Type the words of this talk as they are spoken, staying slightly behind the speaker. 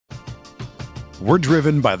We're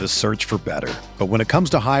driven by the search for better. But when it comes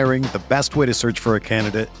to hiring, the best way to search for a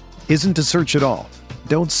candidate isn't to search at all.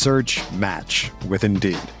 Don't search, match with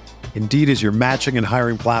Indeed. Indeed is your matching and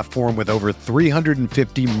hiring platform with over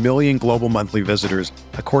 350 million global monthly visitors,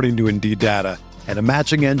 according to Indeed data, and a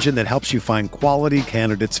matching engine that helps you find quality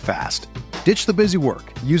candidates fast. Ditch the busy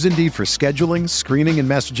work. Use Indeed for scheduling, screening, and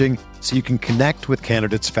messaging so you can connect with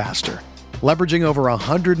candidates faster. Leveraging over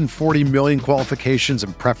 140 million qualifications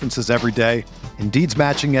and preferences every day, Indeed's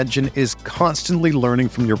matching engine is constantly learning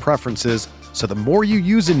from your preferences, so the more you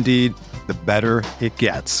use Indeed, the better it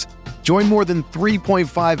gets. Join more than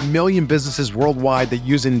 3.5 million businesses worldwide that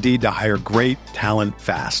use Indeed to hire great talent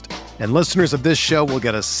fast. And listeners of this show will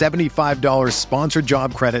get a $75 sponsored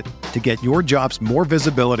job credit to get your jobs more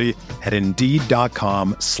visibility at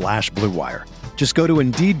Indeed.com/Blue Wire. Just go to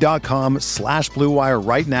Indeed.com/Blue Wire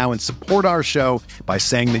right now and support our show by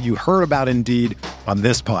saying that you heard about Indeed on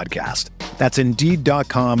this podcast. That's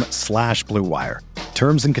Indeed.com/Blue Wire.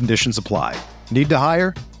 Terms and conditions apply. Need to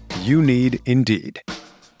hire? You need Indeed.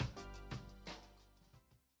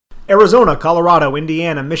 Arizona, Colorado,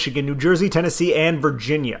 Indiana, Michigan, New Jersey, Tennessee, and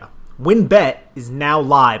Virginia. WynnBET is now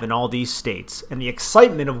live in all these states, and the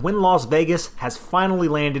excitement of Wynn Las Vegas has finally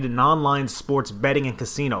landed in online sports betting and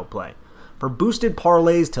casino play. For boosted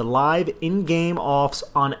parlays to live in-game offs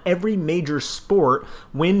on every major sport,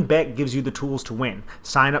 WynnBET gives you the tools to win.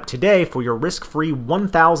 Sign up today for your risk-free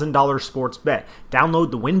 $1,000 sports bet. Download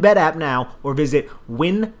the WynnBET app now or visit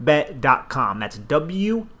wynnbet.com. That's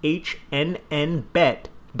WHNN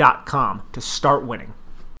bet.com to start winning.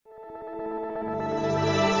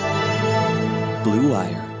 Blue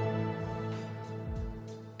Wire.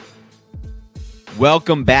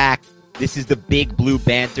 Welcome back. This is the Big Blue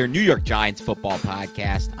Banter New York Giants football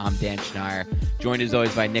podcast. I'm Dan Schneier, joined as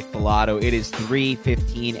always by Nick Filato. It is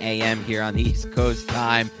 3:15 a.m. here on the East Coast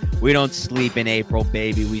time. We don't sleep in April,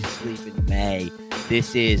 baby. We sleep in May.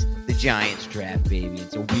 This is the Giants draft, baby.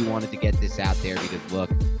 And so we wanted to get this out there because,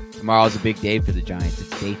 look, tomorrow's a big day for the Giants.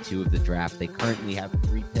 It's day 2 of the draft. They currently have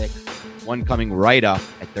 3 picks, one coming right up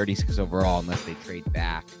at 36 overall unless they trade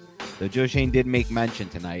back. Though Joe Shane did make mention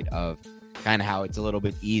tonight of kind of how it's a little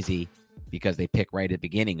bit easy because they pick right at the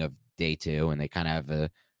beginning of day 2 and they kind of have a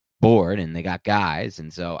board and they got guys.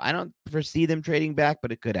 And so I don't foresee them trading back,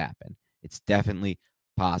 but it could happen. It's definitely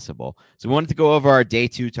possible. So we wanted to go over our day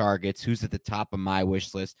 2 targets, who's at the top of my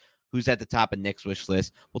wish list, who's at the top of Nick's wish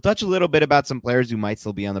list. We'll touch a little bit about some players who might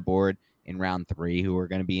still be on the board in round 3 who we're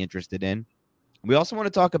going to be interested in. We also want to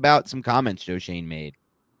talk about some comments Joe Shane made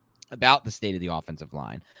about the state of the offensive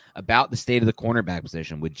line, about the state of the cornerback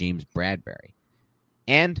position with James Bradberry.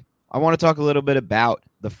 And I want to talk a little bit about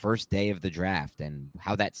the first day of the draft and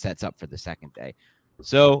how that sets up for the second day.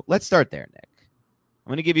 So let's start there, Nick. I'm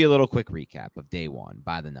going to give you a little quick recap of day 1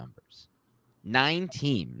 by the numbers. 9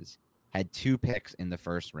 teams had 2 picks in the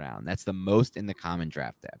first round. That's the most in the common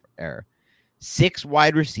draft era. 6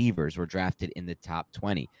 wide receivers were drafted in the top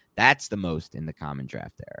 20. That's the most in the common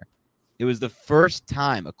draft era. It was the first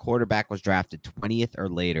time a quarterback was drafted 20th or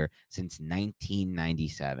later since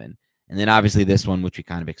 1997. And then obviously this one, which we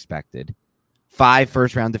kind of expected. 5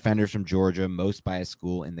 first-round defenders from Georgia, most by a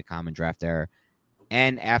school in the common draft era.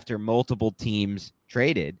 And after multiple teams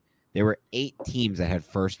traded, there were 8 teams that had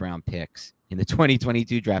first-round picks in the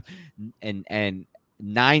 2022 draft. And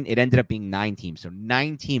 9, it ended up being 9 teams. So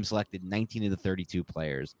 9 teams selected 19 of the 32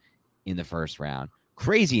 players in the first round.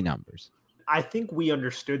 Crazy numbers. I think we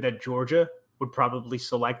understood that Georgia would probably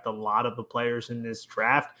select a lot of the players in this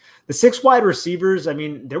draft. The 6 wide receivers, I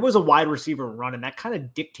mean, there was a wide receiver run, and that kind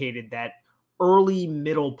of dictated that early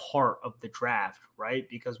middle part of the draft, right?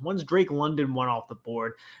 Because once Drake London went off the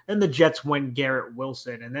board and the Jets went Garrett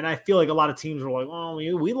Wilson. And then I feel like a lot of teams were like, oh,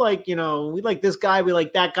 we like this guy. We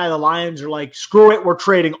like that guy. The Lions are like, screw it. We're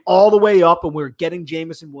trading all the way up and we're getting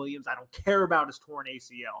Jameson Williams. I don't care about his torn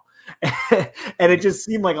ACL. And it just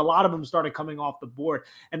seemed like a lot of them started coming off the board.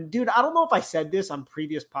 And dude, I don't know if I said this on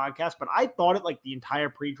previous podcasts, but I thought it like the entire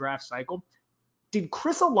pre-draft cycle. Did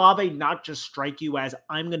Chris Olave not just strike you as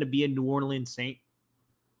I'm going to be a New Orleans Saint?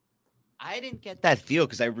 I didn't get that feel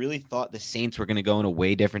because I really thought the Saints were going to go in a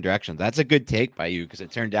way different direction. That's a good take by you because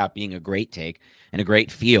it turned out being a great take and a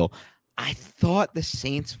great feel. I thought the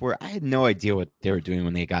Saints I had no idea what they were doing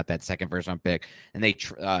when they got that second first-round pick and they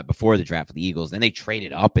before the draft with the Eagles. Then they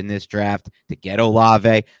traded up in this draft to get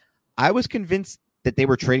Olave. I was convinced that they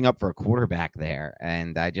were trading up for a quarterback there,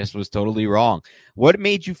 and I just was totally wrong. What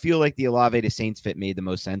made you feel like the Olave to Saints fit made the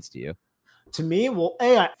most sense to you? To me, well,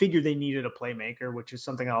 I figured they needed a playmaker, which is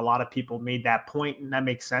something that a lot of people made that point, and that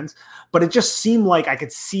makes sense. But it just seemed like I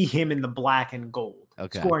could see him in the black and gold.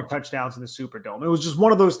 scoring touchdowns in the Superdome. It was just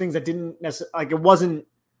one of those things that didn't necessarily, like, it wasn't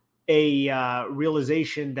a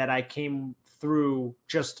realization that I came through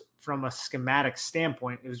just from a schematic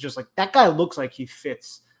standpoint. It was just like, that guy looks like he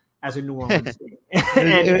fits as a New Orleans team.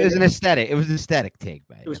 It was an aesthetic. It was an aesthetic take,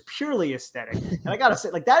 man. It was purely aesthetic. And I got to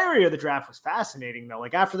say, like, that area of the draft was fascinating, though.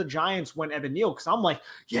 Like, after the Giants went Evan Neal, because I'm like,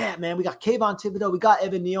 yeah, man, we got Kayvon Thibodeau, we got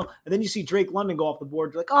Evan Neal. And then you see Drake London go off the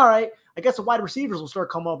board. You're like, all right, I guess the wide receivers will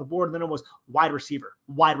start coming off the board. And then it was wide receiver,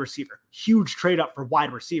 huge trade up for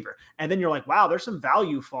wide receiver. And then you're like, wow, there's some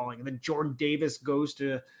value falling. And then Jordan Davis goes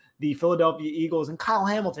to the Philadelphia Eagles, and Kyle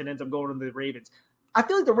Hamilton ends up going to the Ravens. I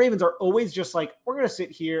feel like the Ravens are always just like, we're going to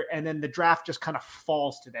sit here, and then the draft just kind of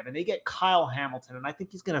falls to them, and they get Kyle Hamilton, and I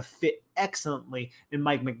think he's going to fit excellently in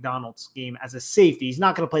Mike McDonald's scheme as a safety. He's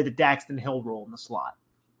not going to play the Daxton Hill role in the slot.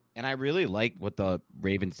 And I really like what the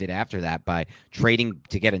Ravens did after that by trading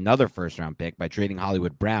to get another first-round pick, by trading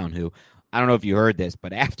Hollywood Brown, who, I don't know if you heard this,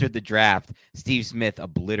 but after the draft, Steve Smith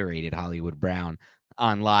obliterated Hollywood Brown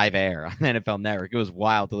on live air on NFL Network. It was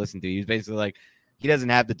wild to listen to. He was basically like, he doesn't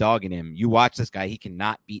have the dog in him. You watch this guy, he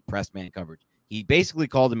cannot beat press man coverage. He basically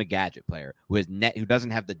called him a gadget player who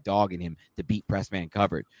doesn't have the dog in him to beat press man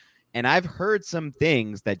coverage. And I've heard some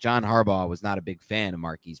things that John Harbaugh was not a big fan of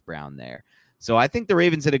Marquise Brown there. So I think the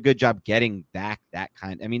Ravens did a good job getting back that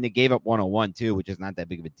kind. I mean, they gave up 101 too, which is not that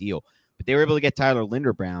big of a deal. But they were able to get Tyler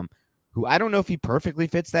Linderbaum, who I don't know if he perfectly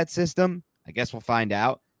fits that system. I guess we'll find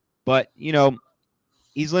out. But, you know,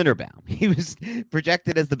 he's Linderbaum. He was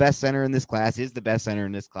projected as the best center in this class, is the best center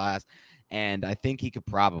in this class, and I think he could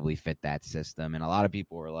probably fit that system. And a lot of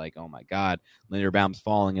people were like, oh, my God, Linderbaum's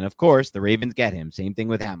falling. And, of course, the Ravens get him. Same thing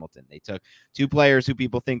with Hamilton. They took two players who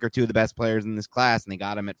people think are two of the best players in this class, and they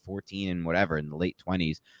got him at 14 and whatever in the late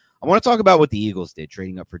 20s. I want to talk about what the Eagles did,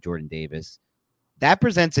 trading up for Jordan Davis. That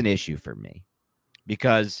presents an issue for me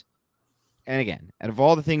because, and again, out of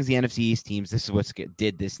all the things the NFC East teams, this is what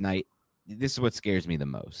did this night. This is what scares me the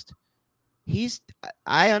most.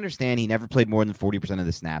 I understand he never played more than 40% of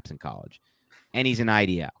the snaps in college, and he's an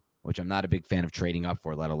IDL, which I'm not a big fan of trading up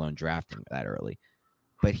for, let alone drafting that early.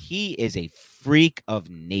 But he is a freak of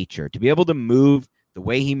nature. To be able to move the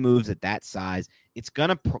way he moves at that size, it's going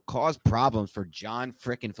to cause problems for John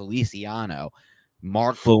frickin' Feliciano,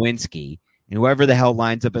 Mark Lewinsky, and whoever the hell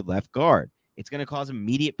lines up at left guard. It's going to cause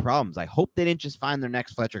immediate problems. I hope they didn't just find their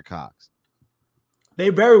next Fletcher Cox. They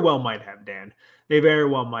very well might have, Dan. They very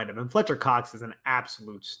well might have. And Fletcher Cox is an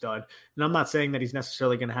absolute stud. And I'm not saying that he's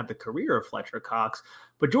necessarily going to have the career of Fletcher Cox,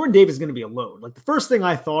 but Jordan Davis is going to be a load. Like, the first thing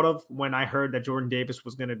I thought of when I heard that Jordan Davis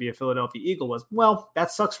was going to be a Philadelphia Eagle was, well,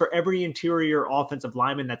 that sucks for every interior offensive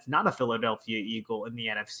lineman that's not a Philadelphia Eagle in the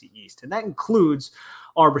NFC East. And that includes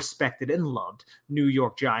our respected and loved New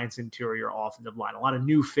York Giants interior offensive line. A lot of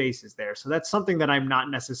new faces there. So that's something that I'm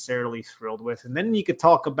not necessarily thrilled with. And then you could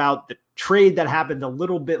talk about the trade that happened a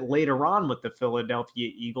little bit later on with the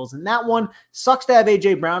Philadelphia Eagles. And that one sucks to have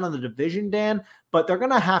A.J. Brown in the division, Dan, but they're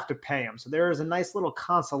going to have to pay him. So there is a nice little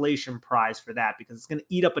consolation prize for that because it's going to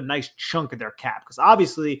eat up a nice chunk of their cap because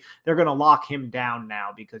obviously they're going to lock him down now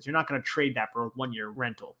because you're not going to trade that for a one-year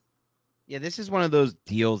rental. Yeah, this is one of those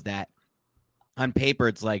deals that on paper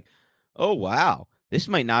it's like, oh, wow, this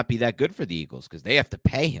might not be that good for the Eagles because they have to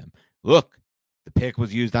pay him. Look, the pick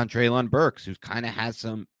was used on Treylon Burks, who kind of has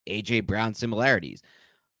some A.J. Brown similarities.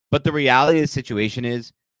 But the reality of the situation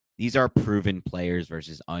is these are proven players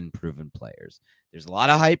versus unproven players. There's a lot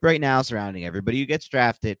of hype right now surrounding everybody who gets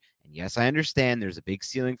drafted. And yes, I understand there's a big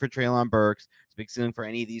ceiling for Treylon Burks. There's a big ceiling for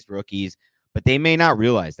any of these rookies, but they may not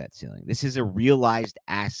realize that ceiling. This is a realized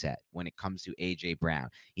asset when it comes to A.J. Brown.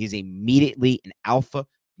 He's immediately an alpha,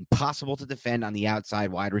 impossible to defend on the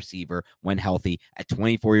outside wide receiver when healthy at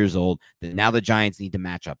 24 years old that now the Giants need to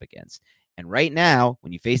match up against. And right now,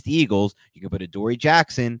 when you face the Eagles, you can put Adoree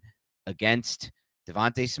Jackson against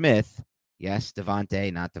Devontae Smith. Yes,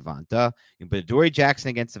 Devontae, not Devonta. You can put Adoree Jackson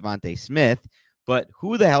against Devontae Smith, but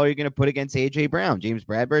who the hell are you going to put against A.J. Brown? James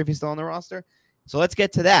Bradberry if he's still on the roster? So let's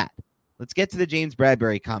get to that. Let's get to the James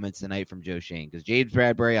Bradberry comments tonight from Joe Schoen, because James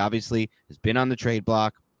Bradberry obviously has been on the trade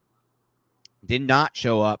block, did not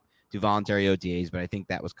show up to voluntary OTAs, but I think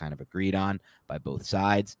that was kind of agreed on by both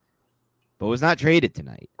sides, but was not traded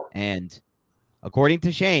tonight. And according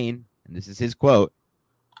to Schoen, and this is his quote,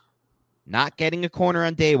 not getting a corner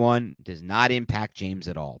on day one does not impact James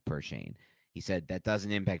at all, per Schoen. He said that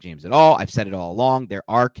doesn't impact James at all. I've said it all along. There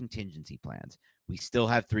are contingency plans. We still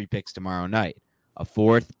have 3 picks tomorrow night. A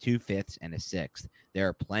 4th, 2 5ths, and a 6th. There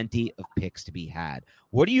are plenty of picks to be had.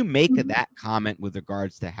 What do you make of that comment with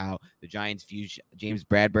regards to how the Giants view James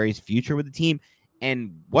Bradberry's future with the team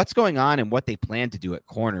and what's going on and what they plan to do at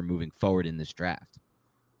corner moving forward in this draft?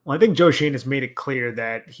 Well, I think Joe Shane has made it clear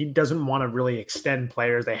that he doesn't want to really extend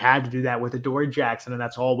players. They had to do that with Adoree Jackson, and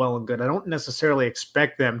that's all well and good. I don't necessarily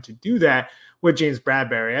expect them to do that with James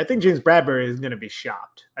Bradberry. I think James Bradberry is going to be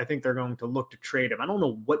shopped. I think they're going to look to trade him. I don't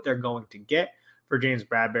know what they're going to get for James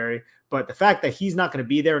Bradberry, but the fact that he's not going to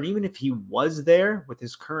be there, and even if he was there with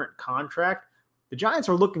his current contract, the Giants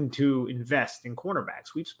are looking to invest in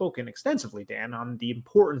cornerbacks. We've spoken extensively, Dan, on the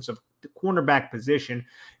importance of the cornerback position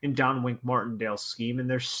in Don Wink Martindale's scheme, and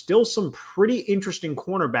there's still some pretty interesting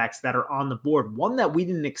cornerbacks that are on the board. One that we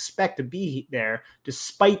didn't expect to be there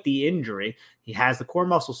despite the injury. He has the core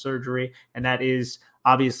muscle surgery, and that is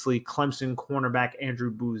obviously Clemson cornerback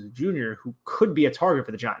Andrew Booth Jr., who could be a target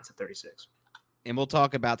for the Giants at 36. And we'll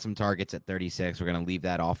talk about some targets at 36. We're going to leave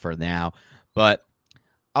that off for now, but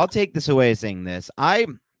I'll take this away as saying this. I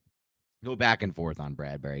go back and forth on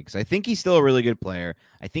Bradberry because I think he's still a really good player.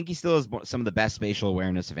 I think he still has some of the best spatial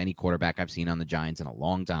awareness of any quarterback I've seen on the Giants in a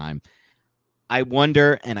long time. I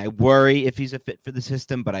wonder and I worry if he's a fit for the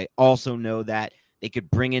system, but I also know that they could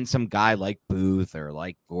bring in some guy like Booth or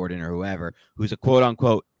like Gordon or whoever who's a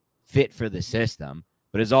quote-unquote fit for the system,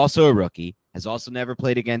 but is also a rookie, has also never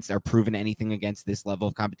played against or proven anything against this level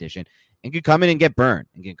of competition, and could come in and get burned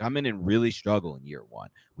and can come in and really struggle in year one.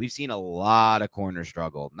 We've seen a lot of corners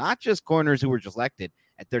struggle, not just corners who were selected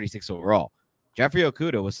at 36 overall. Jeffrey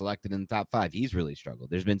Okudah was selected in the top 5. He's really struggled.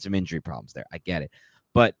 There's been some injury problems there. I get it.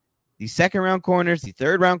 But these second-round corners, the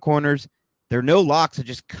third-round corners, they're no locks to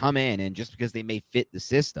just come in and just because they may fit the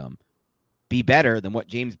system, be better than what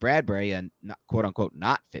James Bradberry, and quote-unquote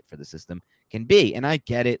not fit for the system, can be. And I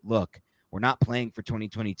get it. Look, we're not playing for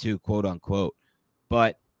 2022, quote-unquote,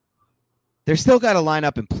 but they're still got to line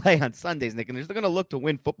up and play on Sundays, Nick, and they're still going to look to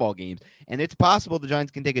win football games. And it's possible the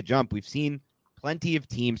Giants can take a jump. We've seen plenty of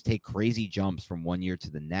teams take crazy jumps from one year to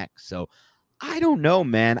the next. So I don't know,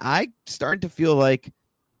 man. I'm starting to feel like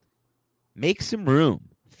make some room,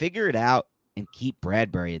 figure it out, and keep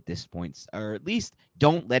Bradberry at this point, or at least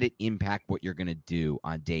don't let it impact what you're going to do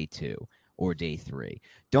on day 2 or day 3.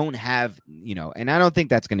 Don't have, and I don't think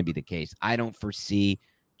that's going to be the case. I don't foresee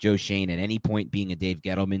Joe Shane at any point being a Dave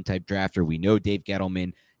Gettleman type drafter. We know Dave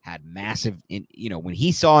Gettleman had massive, when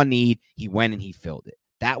he saw a need, he went and he filled it.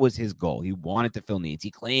 That was his goal. He wanted to fill needs.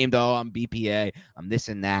 He claimed, I'm BPA, I'm this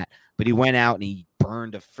and that, but he went out and he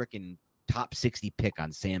burned a freaking top 60 pick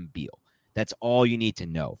on Sam Beal. That's all you need to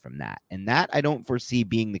know from that. And that I don't foresee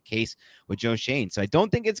being the case with Joe Shane. So I don't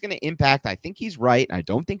think it's going to impact. I think he's right. I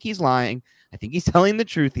don't think he's lying. I think he's telling the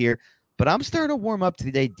truth here. But I'm starting to warm up to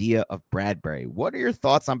the idea of Bradberry. What are your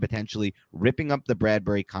thoughts on potentially ripping up the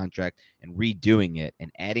Bradberry contract and redoing it and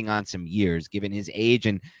adding on some years, given his age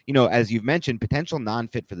and, as you've mentioned, potential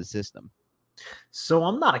non-fit for the system? So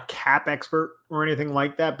I'm not a cap expert or anything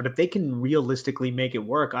like that, but if they can realistically make it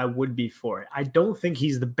work, I would be for it. I don't think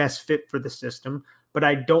he's the best fit for the system, but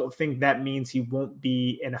I don't think that means he won't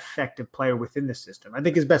be an effective player within the system. I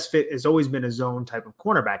think his best fit has always been a zone type of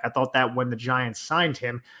cornerback. I thought that when the Giants signed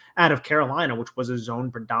him out of Carolina, which was a zone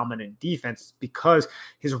predominant defense, because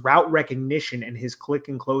his route recognition and his click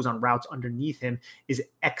and close on routes underneath him is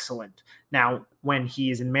excellent. Now, when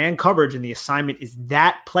he is in man coverage and the assignment is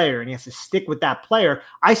that player and he has to stick with that player,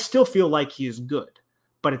 I still feel like he is good,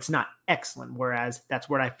 but it's not excellent, whereas that's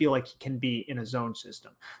where I feel like he can be in a zone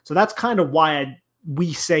system. So that's kind of why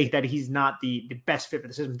we say that he's not the best fit for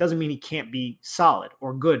the system. It doesn't mean he can't be solid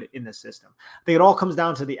or good in the system. I think it all comes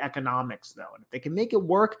down to the economics, though. And if they can make it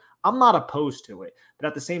work, I'm not opposed to it. But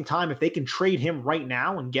at the same time, if they can trade him right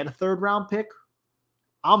now and get a 3rd-round pick,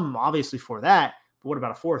 I'm obviously for that. But what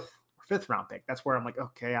about a 4th or 5th-round pick? That's where I'm like,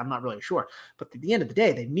 okay, I'm not really sure. But at the end of the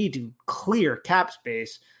day, they need to clear cap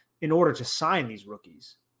space in order to sign these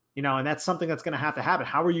rookies. And that's something that's going to happen.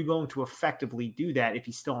 How are you going to effectively do that if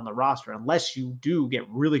he's still on the roster, unless you do get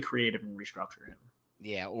really creative and restructure him?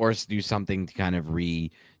 Yeah, or do something to kind of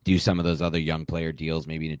redo some of those other young player deals,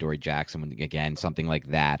 maybe in Adoree Jackson, again, something like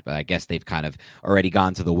that. But I guess they've kind of already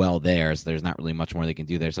gone to the well there, so there's not really much more they can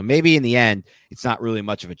do there. So maybe in the end, it's not really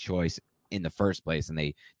much of a choice in the first place, and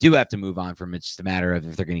they do have to move on from it. It's just a matter of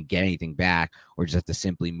if they're going to get anything back or just have to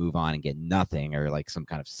simply move on and get nothing, or like some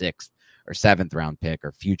kind of 6th or 7th round pick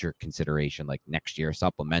or future consideration like next year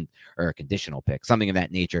supplement or a conditional pick, something of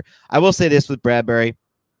that nature. I will say this with Bradberry.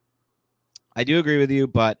 I do agree with you,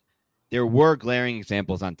 but there were glaring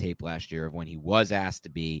examples on tape last year of when he was asked to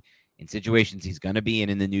be in situations he's going to be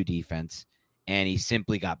in the new defense, and he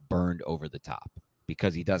simply got burned over the top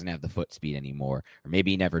because he doesn't have the foot speed anymore, or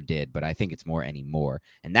maybe he never did, but I think it's more anymore.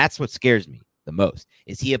 And that's what scares me the most.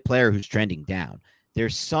 Is he a player who's trending down?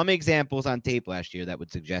 There's some examples on tape last year that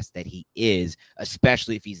would suggest that he is,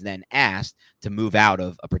 especially if he's then asked to move out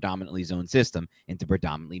of a predominantly zone system into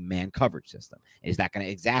predominantly man coverage system. Is that going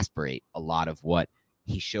to exasperate a lot of what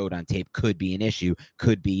he showed on tape? Could be an issue,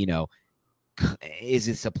 could be, is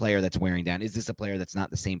this a player that's wearing down? Is this a player that's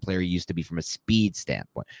not the same player he used to be from a speed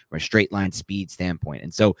standpoint or a straight line speed standpoint?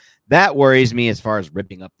 And so that worries me as far as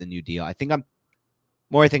ripping up the new deal. I think I'm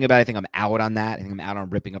out on that. I think I'm out on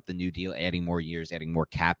ripping up the new deal, adding more years, adding more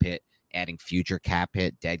cap hit, adding future cap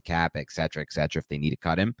hit, dead cap, et cetera, if they need to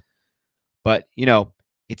cut him. But,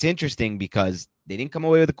 it's interesting because they didn't come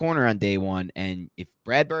away with a corner on day one. And if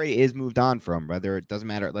Bradberry is moved on from, whether it doesn't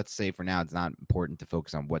matter, let's say for now, it's not important to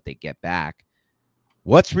focus on what they get back.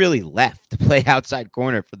 What's really left to play outside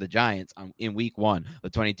corner for the Giants in week 1 of the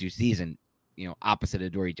 22 season, opposite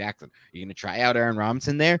of Dory Jackson? Are you going to try out Aaron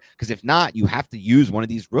Robinson there? Because if not, you have to use one of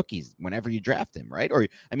these rookies whenever you draft him, right? Or,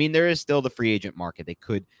 there is still the free agent market. They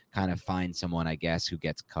could kind of find someone, I guess, who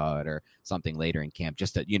gets cut or something later in camp,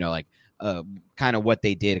 just to, kind of what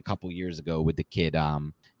they did a couple years ago with the kid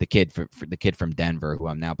from Denver, who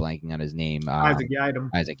I'm now blanking on his name. Isaac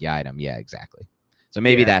Yiadom. Yeah, exactly. So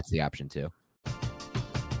maybe that's the option too.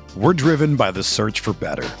 We're driven by the search for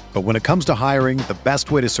better. But when it comes to hiring, the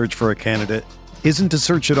best way to search for a candidate isn't to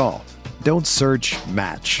search at all. Don't search,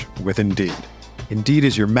 match with Indeed. Indeed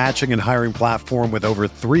is your matching and hiring platform with over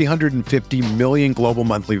 350 million global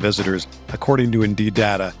monthly visitors, according to Indeed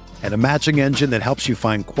data, and a matching engine that helps you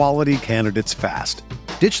find quality candidates fast.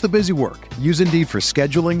 Ditch the busy work. Use Indeed for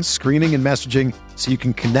scheduling, screening, and messaging so you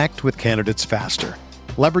can connect with candidates faster.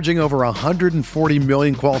 Leveraging over 140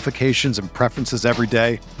 million qualifications and preferences every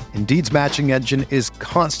day, Indeed's matching engine is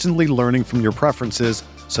constantly learning from your preferences,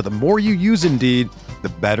 so the more you use Indeed, the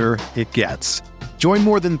better it gets. Join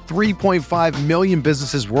more than 3.5 million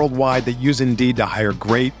businesses worldwide that use Indeed to hire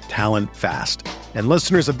great talent fast. And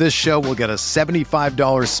listeners of this show will get a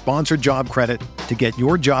 $75 sponsored job credit to get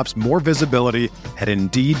your jobs more visibility at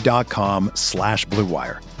Indeed.com/Blue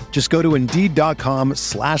Wire. Just go to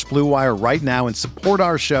Indeed.com/Blue Wire right now and support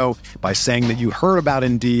our show by saying that you heard about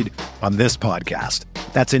Indeed on this podcast.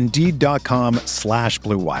 That's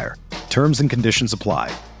Indeed.com/Blue Wire. Terms and conditions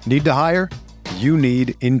apply. Need to hire? You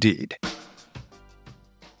need Indeed.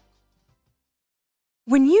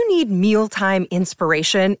 When you need mealtime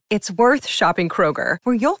inspiration, it's worth shopping Kroger,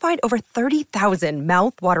 where you'll find over 30,000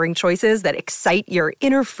 mouth-watering choices that excite your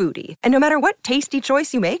inner foodie. And no matter what tasty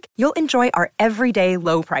choice you make, you'll enjoy our everyday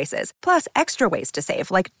low prices, plus extra ways to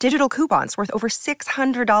save, like digital coupons worth over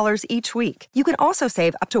 $600 each week. You can also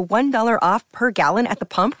save up to $1 off per gallon at the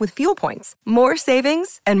pump with fuel points. More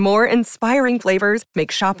savings and more inspiring flavors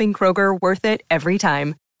make shopping Kroger worth it every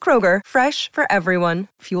time. Kroger, fresh for everyone.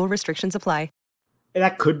 Fuel restrictions apply.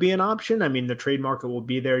 That could be an option. The trade market will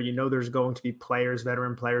be there. There's going to be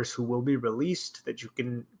veteran players who will be released that you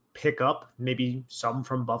can pick up, maybe some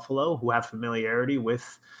from Buffalo who have familiarity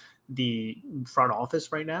with the front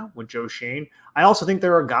office right now with Joe Shane. I also think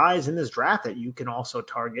there are guys in this draft that you can also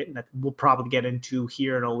target, and that we'll probably get into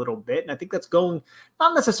here in a little bit. And I think that's going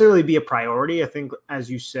not necessarily be a priority. I think, as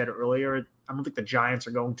you said earlier, I don't think the Giants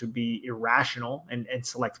are going to be irrational and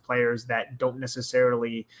select players that don't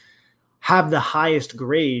necessarily have the highest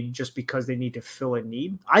grade just because they need to fill a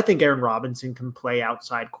need. I think Aaron Robinson can play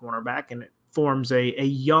outside cornerback, and it forms a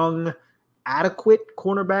young, adequate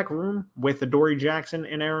cornerback room with Adoree Jackson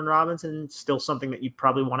and Aaron Robinson. Still something that you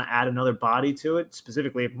probably want to add another body to it,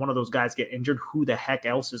 specifically if one of those guys get injured. Who the heck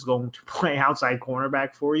else is going to play outside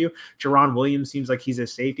cornerback for you? Jaron Williams seems like he's a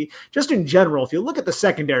safety. Just in general, if you look at the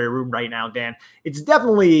secondary room right now, Dan, it's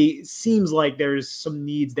definitely seems like there's some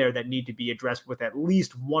needs there that need to be addressed with at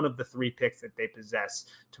least one of the 3 picks that they possess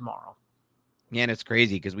tomorrow. Yeah, and it's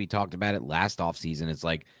crazy because we talked about it last offseason. It's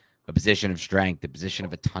like a position of strength, a position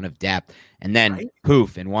of a ton of depth. And then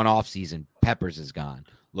poof, in one offseason, Peppers is gone.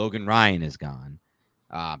 Logan Ryan is gone.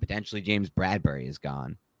 Potentially James Bradberry is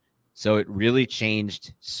gone. So it really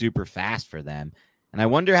changed super fast for them. And I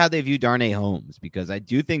wonder how they view Darnay Holmes, because I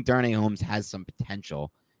do think Darnay Holmes has some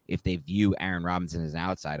potential if they view Aaron Robinson as an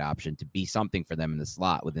outside option to be something for them in the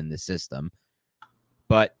slot within the system.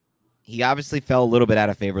 But he obviously fell a little bit out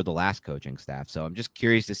of favor of the last coaching staff. So I'm just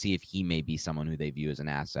curious to see if he may be someone who they view as an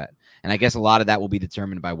asset. And I guess a lot of that will be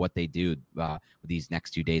determined by what they do with these next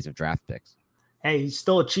 2 days of draft picks. Hey, he's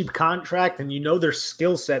still a cheap contract, and their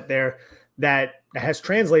skill set there that has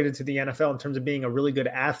translated to the NFL in terms of being a really good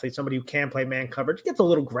athlete, somebody who can play man coverage, gets a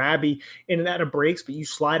little grabby in and out of breaks, but you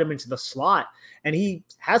slide him into the slot, and he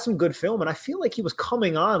has some good film. And I feel like he was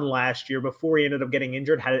coming on last year before he ended up getting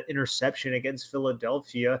injured, had an interception against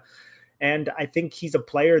Philadelphia. And I think he's a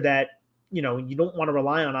player that you don't want to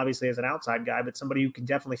rely on, obviously, as an outside guy, but somebody who can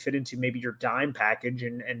definitely fit into maybe your dime package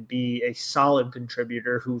and be a solid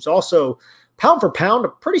contributor, who's also pound for pound a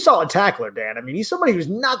pretty solid tackler, Dan. I mean, he's somebody who's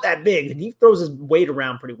not that big, and he throws his weight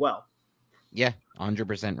around pretty well. Yeah,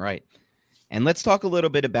 100% right. And let's talk a little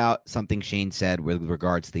bit about something Shane said with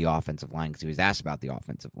regards to the offensive line, because he was asked about the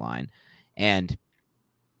offensive line. And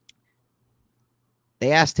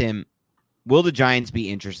they asked him, will the Giants be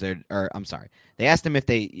interested? Or I'm sorry, they asked him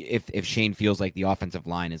if Shane feels like the offensive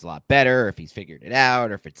line is a lot better, or if he's figured it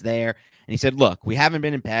out, or if it's there. And he said, look, we haven't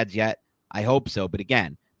been in pads yet. I hope so. But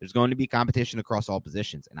again, there's going to be competition across all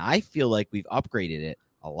positions. And I feel like we've upgraded it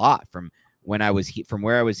a lot from when I was from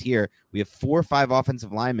where I was here. We have 4 or 5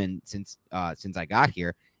 offensive linemen since I got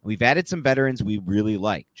here. And we've added some veterans we really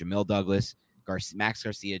like: Jamil Douglas, Max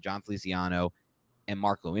Garcia, John Feliciano, and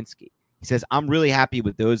Mark Lewinsky. He says, I'm really happy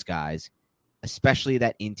with those guys, especially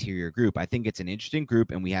that interior group. I think it's an interesting group,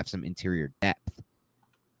 and we have some interior depth.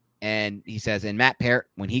 And he says, and Matt Parrott,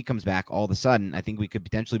 when he comes back, all of a sudden, I think we could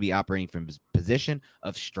potentially be operating from a position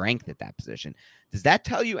of strength at that position. Does that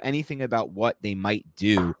tell you anything about what they might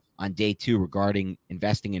do on day 2 regarding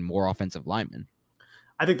investing in more offensive linemen?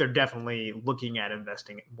 I think they're definitely looking at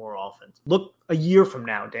investing in more offense. Look, a year from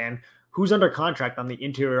now, Dan, who's under contract on the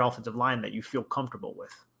interior offensive line that you feel comfortable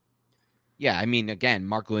with? Yeah, I mean, again,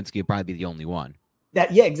 Mark Lewinsky would probably be the only one.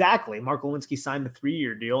 Yeah, exactly. Mark Lewinsky signed the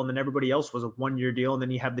 3-year deal, and then everybody else was a 1-year deal, and then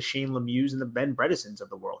you have the Shane Lemieux and the Ben Bredesens of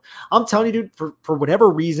the world. I'm telling you, dude, for whatever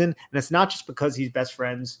reason, and it's not just because he's best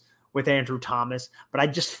friends with Andrew Thomas, but I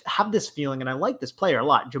just have this feeling, and I like this player a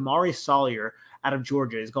lot. Jamari Salyer out of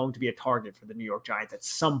Georgia is going to be a target for the New York Giants at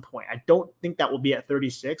some point. I don't think that will be at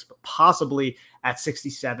 36, but possibly at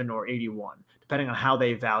 67 or 81, depending on how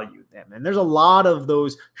they value them. And there's a lot of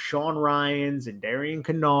those Sean Ryans and Darian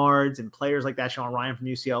Kennards and players like that. Sean Ryan from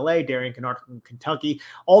UCLA, Darian Kennard from Kentucky,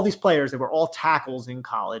 all these players that were all tackles in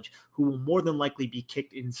college who will more than likely be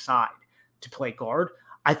kicked inside to play guard.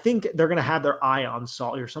 I think they're going to have their eye on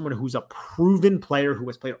Salyer, someone who's a proven player who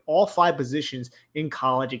has played all 5 positions in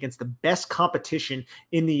college against the best competition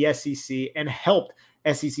in the SEC and helped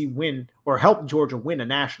SEC win, or helped Georgia win, a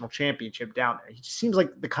national championship down there. He just seems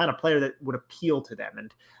like the kind of player that would appeal to them,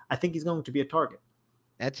 and I think he's going to be a target.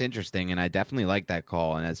 That's interesting, and I definitely like that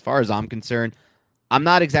call. And as far as I'm concerned, I'm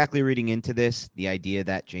not exactly reading into this, the idea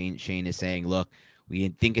that Shane is saying, look, we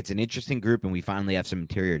think it's an interesting group and we finally have some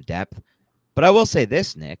interior depth. But I will say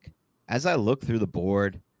this, Nick, as I look through the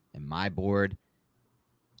board and my board,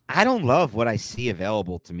 I don't love what I see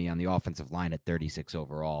available to me on the offensive line at 36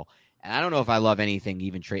 overall. And I don't know if I love anything,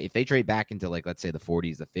 even if they trade back into, like, let's say the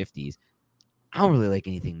 40s, the 50s. I don't really like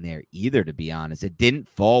anything there either, to be honest. It didn't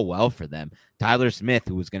fall well for them. Tyler Smith,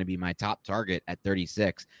 who was going to be my top target at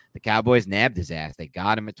 36, the Cowboys nabbed his ass. They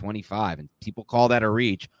got him at 25, and people call that a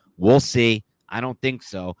reach. We'll see. I don't think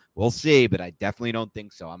so. We'll see, but I definitely don't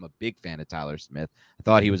think so. I'm a big fan of Tyler Smith. I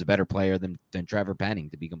thought he was a better player than Trevor Penning,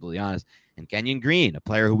 to be completely honest. And Kenyon Green, a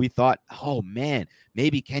player who we thought, oh, man,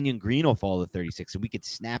 maybe Kenyon Green will fall to 36 and we could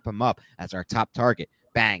snap him up as our top target.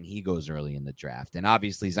 Bang, he goes early in the draft. And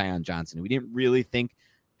obviously Zion Johnson, who we didn't really think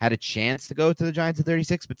had a chance to go to the Giants at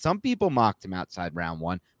 36, but some people mocked him outside round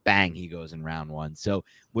 1. Bang, he goes in round 1. So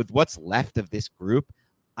with what's left of this group,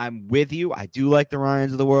 I'm with you. I do like the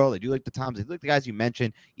Ryans of the world. I do like the Toms. I do like the guys you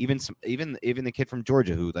mentioned, even the kid from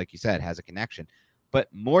Georgia who, like you said, has a connection. But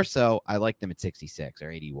more so, I like them at 66 or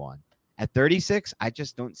 81. At 36, I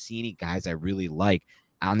just don't see any guys I really like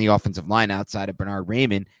on the offensive line outside of Bernard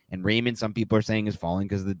Raymond. And Raymond, some people are saying, is falling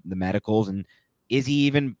because of the medicals. And does he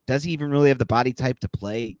even really have the body type to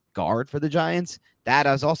play guard for the Giants? That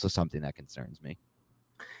is also something that concerns me.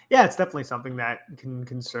 Yeah, it's definitely something that can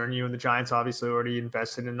concern you. And the Giants obviously already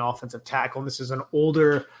invested in an offensive tackle. And this is an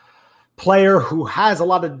older player who has a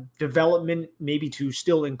lot of development maybe to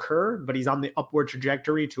still incur, but he's on the upward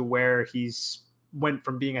trajectory to where he's went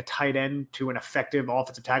from being a tight end to an effective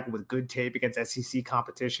offensive tackle with good tape against SEC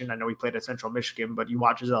competition. I know he played at Central Michigan, but you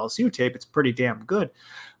watch his LSU tape, it's pretty damn good.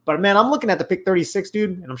 But, man, I'm looking at the pick 36,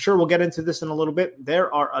 dude, and I'm sure we'll get into this in a little bit.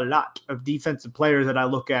 There are a lot of defensive players that I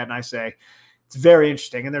look at and I say, it's very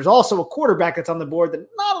interesting. And there's also a quarterback that's on the board that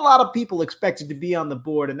not a lot of people expected to be on the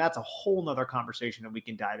board, and that's a whole nother conversation that we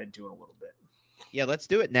can dive into in a little bit. Yeah, let's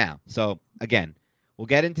do it now. So, again, we'll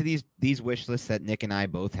get into these wish lists that Nick and I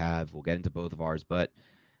both have. We'll get into both of ours, but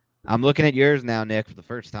I'm looking at yours now, Nick, for the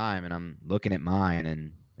first time, and I'm looking at mine.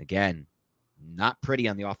 And, again, not pretty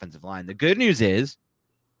on the offensive line. The good news is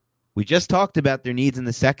we just talked about their needs in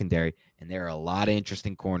the secondary, and there are a lot of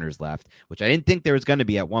interesting corners left, which I didn't think there was going to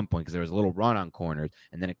be at one point because there was a little run on corners,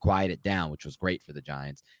 and then it quieted down, which was great for the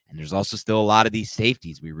Giants. And there's also still a lot of these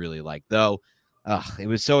safeties we really like, though It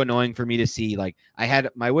was so annoying for me to see. Like, I had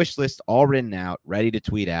my wish list all written out, ready to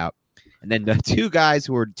tweet out. And then the two guys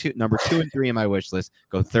who were number 2 and 3 in my wish list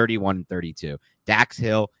go 31 and 32. Dax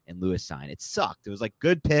Hill and Lewis Sign. It sucked. It was like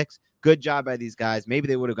good picks. Good job by these guys. Maybe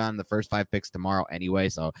they would have gotten the first 5 picks tomorrow anyway,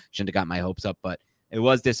 so shouldn't have got my hopes up. But it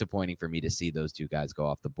was disappointing for me to see those two guys go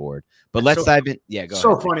off the board. But let's dive in. Yeah, go ahead.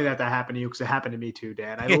 So funny that happened to you because it happened to me too,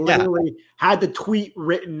 Dan. I literally had the tweet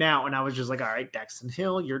written out and I was just like, all right, Daxton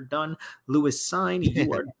Hill, you're done. Lewis Sign, you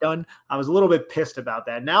are done. I was a little bit pissed about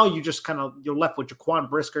that. Now you just you're left with Jaquan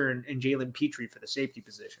Brisker and Jalen Petrie for the safety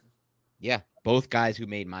position. Yeah, both guys who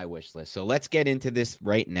made my wish list. So let's get into this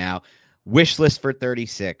right now. Wish list for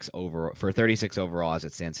 36 overall as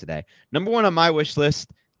it stands today. Number 1 on my wish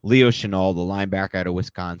list, Leo Chenal, the linebacker out of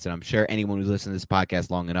Wisconsin. I'm sure anyone who's listened to this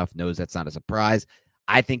podcast long enough knows that's not a surprise.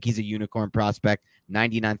 I think he's a unicorn prospect,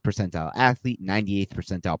 99th percentile athlete, 98th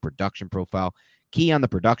percentile production profile. Key on the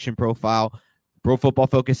production profile, Pro Football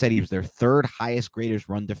Focus said he was their 3rd highest graded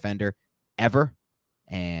run defender ever,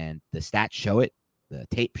 and the stats show it. The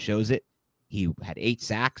tape shows it. He had 8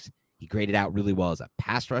 sacks. He graded out really well as a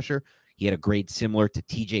pass rusher. He had a grade similar to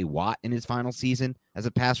TJ Watt in his final season as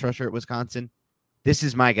a pass rusher at Wisconsin. This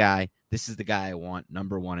is my guy. This is the guy I want,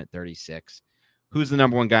 number 1 at 36. Who's the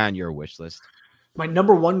number 1 guy on your wish list? My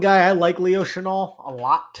number 1 guy, I like Leo Chenal a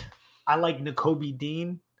lot. I like Nakobe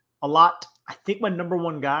Dean a lot. I think my number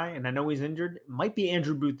 1 guy, and I know he's injured, might be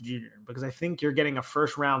Andrew Booth Jr. because I think you're getting a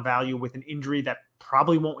first-round value with an injury that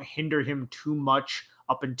probably won't hinder him too much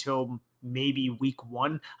up until maybe week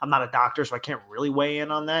 1. I'm not a doctor, so I can't really weigh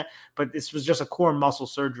in on that, but this was just a core muscle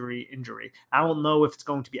surgery injury. I don't know if it's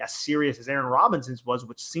going to be as serious as Aaron Robinson's was,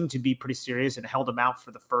 which seemed to be pretty serious and held him out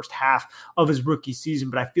for the first half of his rookie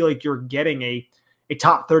season, but I feel like you're getting a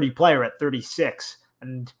top 30 player at 36,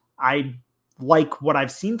 and I like what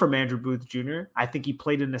I've seen from Andrew Booth Jr. I think he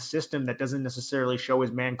played in a system that doesn't necessarily show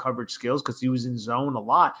his man coverage skills because he was in zone a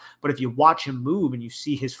lot. But if you watch him move and you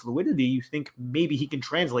see his fluidity, you think maybe he can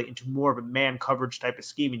translate into more of a man coverage type of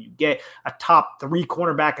scheme. And you get a top 3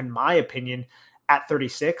 cornerback, in my opinion, at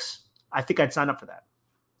 36. I think I'd sign up for that.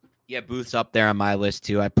 Yeah, Booth's up there on my list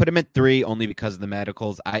too. I put him at 3 only because of the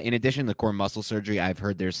medicals. In addition to the core muscle surgery, I've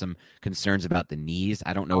heard there's some concerns about the knees.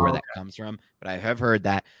 I don't know where that comes from, but I have heard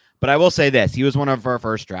that. But I will say this. He was one of our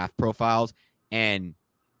first draft profiles, and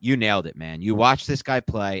you nailed it, man. You watched this guy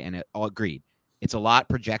play, and it all agreed. It's a lot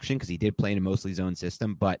projection because he did play in a mostly zone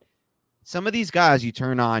system, but some of these guys you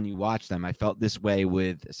turn on, you watch them. I felt this way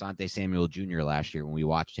with Asante Samuel Jr. last year when we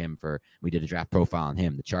watched him we did a draft profile on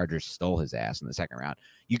him. The Chargers stole his ass in the 2nd round.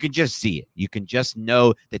 You can just see it. You can just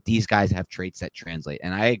know that these guys have traits that translate.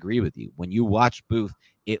 And I agree with you. When you watch Booth,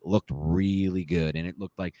 it looked really good, and it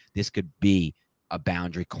looked like this could be a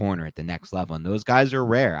boundary corner at the next level. And those guys are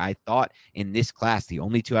rare. I thought in this class, the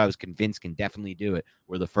only 2 I was convinced can definitely do it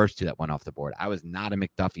were the first 2 that went off the board. I was not a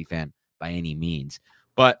McDuffie fan by any means,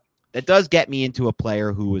 but that does get me into a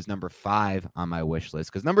player who was number 5 on my wish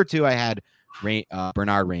list. Because number 2, I had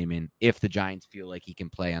Bernard Raymond, if the Giants feel like he can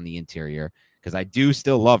play on the interior, because I do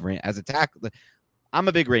still love Raymond as a tackle. I'm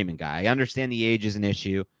a big Raymond guy. I understand the age is an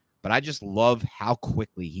issue, but I just love how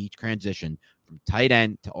quickly he transitioned from tight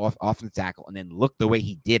end to offensive tackle, and then look the way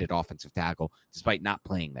he did at offensive tackle, despite not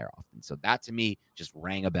playing there often. So that to me just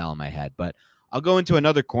rang a bell in my head. But I'll go into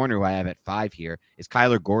another corner who I have at 5 here is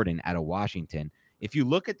Kyler Gordon out of Washington. If you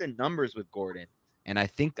look at the numbers with Gordon, and I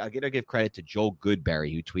think I'll give credit to Joel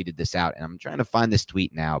Goodberry who tweeted this out, and I'm trying to find this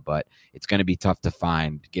tweet now, but it's going to be tough to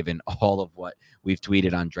find given all of what we've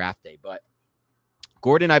tweeted on draft day. But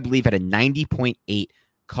Gordon, I believe, had a 90.8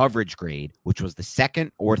 coverage grade, which was the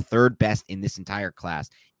 2nd or 3rd best in this entire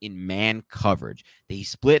class in man coverage. He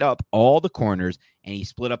split up all the corners, and he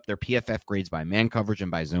split up their PFF grades by man coverage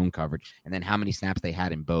and by zone coverage, and then how many snaps they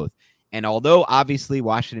had in both. And although obviously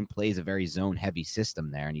Washington plays a very zone-heavy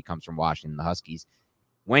system there, and he comes from Washington, the Huskies,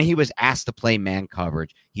 when he was asked to play man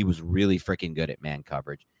coverage, he was really freaking good at man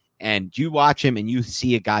coverage. And you watch him, and you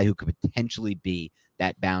see a guy who could potentially be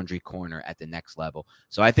that boundary corner at the next level.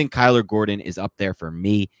 So I think Kyler Gordon is up there for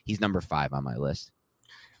me. He's number 5 on my list.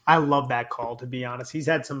 I love that call, to be honest. He's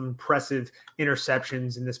had some impressive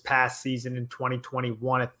interceptions in this past season in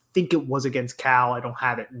 2021. I think it was against Cal. I don't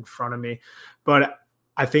have it in front of me. But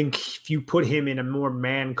I think if you put him in a more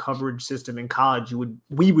man coverage system in college,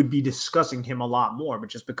 we would be discussing him a lot more. But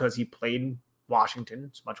just because he played in Washington,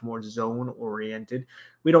 it's much more zone oriented.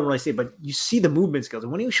 We don't really see it, but you see the movement skills.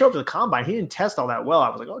 And when he showed up to the combine, he didn't test all that well. I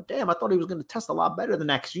was like, oh, damn, I thought he was going to test a lot better than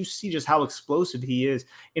that, because you see just how explosive he is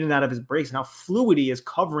in and out of his breaks and how fluid he is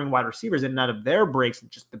covering wide receivers in and out of their breaks,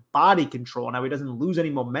 and just the body control and how he doesn't lose any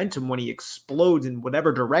momentum when he explodes in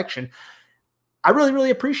whatever direction. I really, really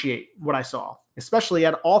appreciate what I saw, especially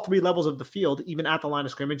at all three levels of the field, even at the line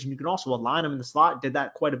of scrimmage. And you can also align him in the slot, did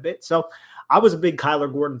that quite a bit. So I was a big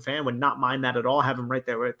Kyler Gordon fan, would not mind that at all. Have him right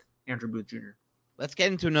there with Andrew Booth Jr. Let's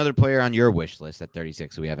get into another player on your wish list at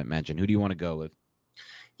 36 we haven't mentioned. Who do you want to go with?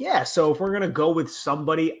 Yeah, so if we're going to go with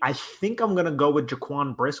somebody, I think I'm going to go with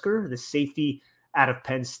Jaquan Brisker, the safety out of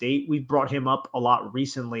Penn State. We've brought him up a lot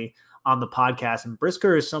recently on the podcast, and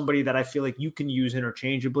Brisker is somebody that I feel like you can use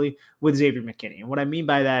interchangeably with Xavier McKinney. And what I mean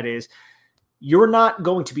by that is you're not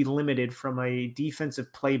going to be limited from a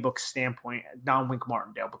defensive playbook standpoint down Wink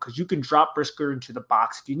Martindale, because you can drop Brisker into the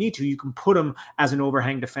box if you need to. You can put him as an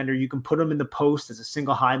overhang defender. You can put him in the post as a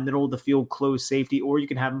single high middle of the field closed safety, or you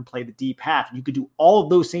can have him play the deep half. You could do all of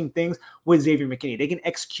those same things with Xavier McKinney. They can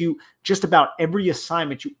execute just about every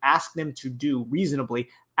assignment you ask them to do reasonably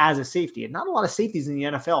as a safety. And not a lot of safeties in the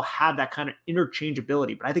NFL have that kind of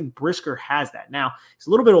interchangeability, but I think Brisker has that. Now, he's a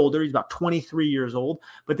little bit older. He's about 23 years old,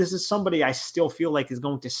 but this is somebody I still feel like is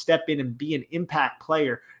going to step in and be an impact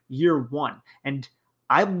player year one. And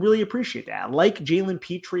I really appreciate that. I like Jalen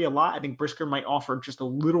Petrie a lot. I think Brisker might offer just a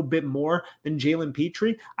little bit more than Jalen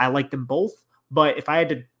Petrie. I like them both, but if I had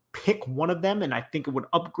to pick one of them, and I think it would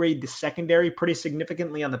upgrade the secondary pretty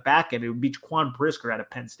significantly on the back end, it would be Jaquan Brisker out of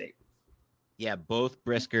Penn State. Yeah, both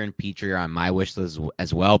Brisker and Petrie are on my wish list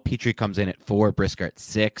as well. Petrie comes in at 4, Brisker at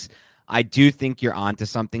 6. I do think you're onto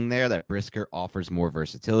something there, that Brisker offers more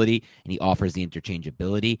versatility and he offers the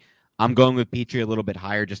interchangeability. I'm going with Petrie a little bit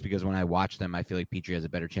higher just because when I watch them, I feel like Petrie has a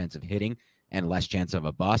better chance of hitting and less chance of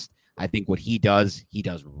a bust. I think what he does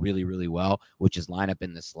really, really well, which is line up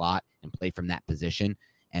in the slot and play from that position.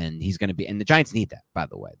 And he's going to be, and the Giants need that, by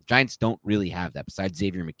the way. The Giants don't really have that. Besides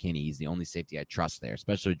Xavier McKinney, he's the only safety I trust there,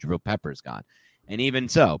 especially with Jabril Peppers gone. And even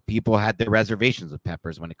so, people had their reservations with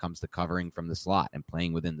Peppers when it comes to covering from the slot and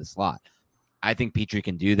playing within the slot. I think Petrie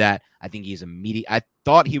can do that. I think he's I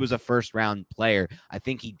thought he was a first-round player. I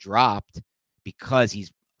think he dropped because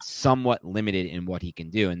he's somewhat limited in what he can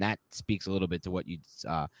do, and that speaks a little bit to what you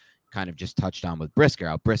kind of just touched on with Brisker.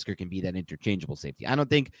 How Brisker can be that interchangeable safety. I don't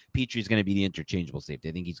think Petrie's going to be the interchangeable safety.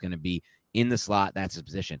 I think he's going to be in the slot. That's his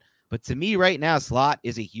position. But to me right now, slot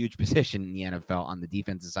is a huge position in the NFL on the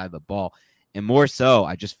defensive side of the ball. And more so,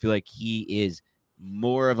 I just feel like he is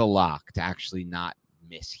more of a lock to actually not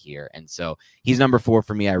miss here. And so he's number 4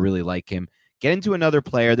 for me. I really like him. Get into another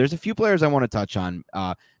player. There's a few players I want to touch on.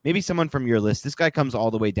 Maybe someone from your list. This guy comes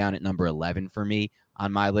all the way down at number 11 for me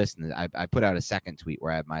on my list. And I put out a second tweet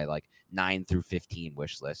where I have my 9 through 15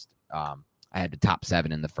 wish list. I had the top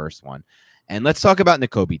 7 in the first one. And let's talk about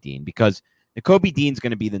Nakobe Dean, because Nakobe Dean's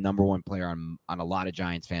going to be the number 1 player on a lot of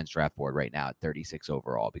Giants fans draft board right now at 36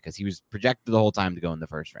 overall, because he was projected the whole time to go in the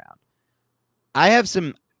first round.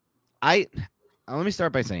 Let me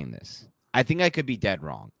start by saying this. I think I could be dead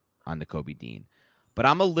wrong on Nakobe Dean, but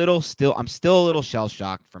I'm still a little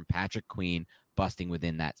shell-shocked from Patrick Queen busting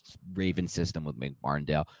within that Ravens system with Wink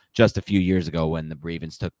Martindale just a few years ago when the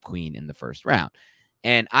Ravens took Queen in the first round.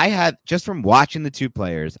 And I had, just from watching the two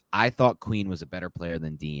players, I thought Queen was a better player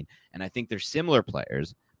than Dean. And I think they're similar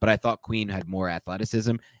players, but I thought Queen had more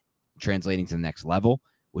athleticism translating to the next level,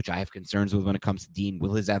 which I have concerns with when it comes to Dean.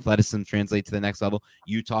 Will his athleticism translate to the next level?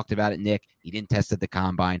 You talked about it, Nick. He didn't test at the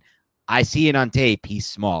combine. I see it on tape. He's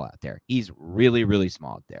small out there. He's really, really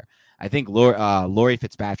small out there. I think Lori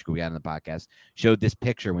Fitzpatrick, who we had on the podcast, showed this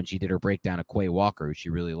picture when she did her breakdown of Quay Walker, who she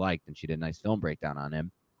really liked, and she did a nice film breakdown on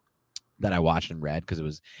him that I watched and read because it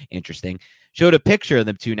was interesting. Showed a picture of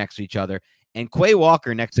them two next to each other, and Quay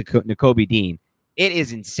Walker next to Nakobe Dean. It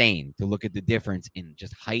is insane to look at the difference in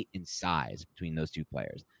just height and size between those two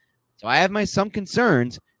players. So I have some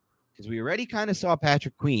concerns because we already kind of saw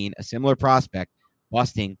Patrick Queen, a similar prospect,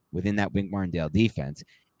 busting within that Wink Martindale defense.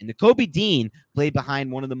 And Nakobe Dean played behind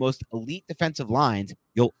one of the most elite defensive lines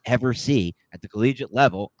you'll ever see at the collegiate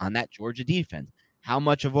level on that Georgia defense. How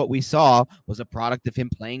much of what we saw was a product of him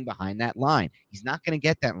playing behind that line? He's not going to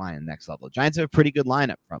get that line in the next level. The Giants have a pretty good line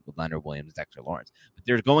up front with Leonard Williams and Dexter Lawrence, but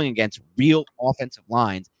they're going against real offensive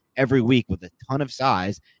lines every week with a ton of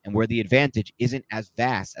size, and where the advantage isn't as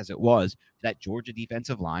vast as it was for that Georgia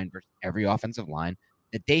defensive line versus every offensive line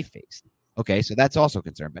that they faced. Okay, so that's also a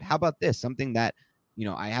concern. But how about this? Something that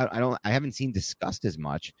I haven't seen discussed as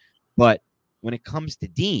much, but when it comes to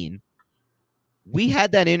Dean, we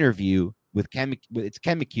had that interview with Ken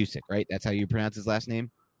McCusick, right? That's how you pronounce his last name?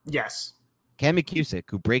 Yes. Ken McCusick,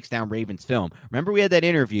 who breaks down Ravens film. Remember we had that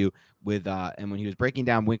interview with and when he was breaking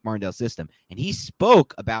down Wink Martindale's system, and he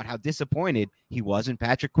spoke about how disappointed he was in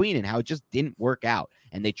Patrick Queen and how it just didn't work out.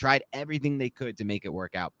 And they tried everything they could to make it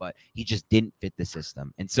work out, but he just didn't fit the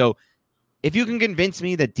system. And so if you can convince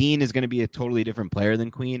me that Dean is going to be a totally different player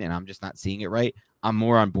than Queen, and I'm just not seeing it right, I'm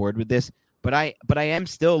more on board with this. But I am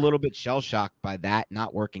still a little bit shell-shocked by that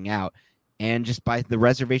not working out, and just by the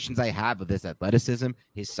reservations I have with his athleticism,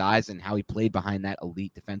 his size, and how he played behind that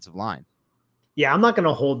elite defensive line. Yeah, I'm not going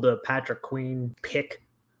to hold the Patrick Queen pick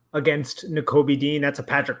against Nakobe Dean. That's a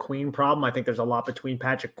Patrick Queen problem. I think there's a lot between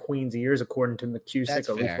Patrick Queen's ears, according to McCusick,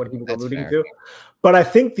 at least what he was alluding to. But I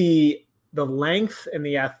think the length and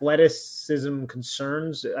the athleticism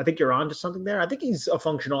concerns, I think you're on to something there. I think he's a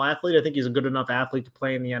functional athlete. I think he's a good enough athlete to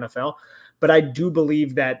play in the NFL. But I do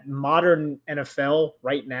believe that modern NFL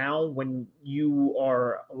right now, when you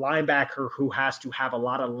are a linebacker who has to have a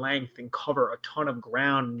lot of length and cover a ton of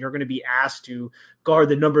ground, and you're going to be asked to guard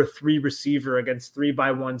the number 3 receiver against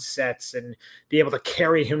 3-by-1 sets and be able to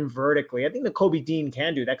carry him vertically, I think Nakobe Dean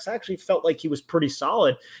can do that, because I actually felt like he was pretty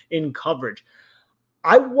solid in coverage.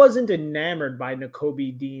 I wasn't enamored by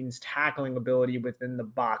Nakobe Dean's tackling ability within the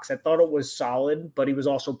box. I thought it was solid, but he was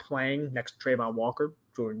also playing next to Trayvon Walker,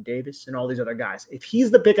 Jordan Davis, and all these other guys. If he's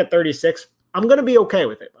the pick at 36, I'm going to be okay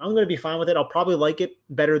with it. I'm going to be fine with it. I'll probably like it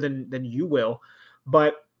better than you will.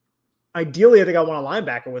 But ideally, I think I want a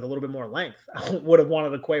linebacker with a little bit more length. I would have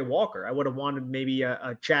wanted a Quay Walker. I would have wanted maybe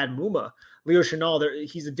a Chad Muma. Leo Chenal,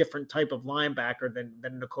 he's a different type of linebacker than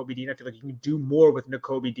Nakobe Dean. I feel like you can do more with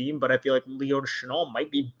Nakobe Dean, but I feel like Leo Chenal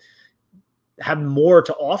might have more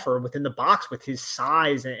to offer within the box with his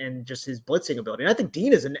size and just his blitzing ability. And I think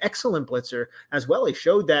Dean is an excellent blitzer as well. He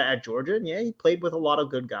showed that at Georgia, and yeah, he played with a lot of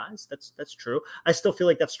good guys. That's true. I still feel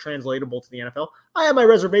like that's translatable to the NFL. I have my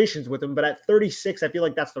reservations with him, but at 36, I feel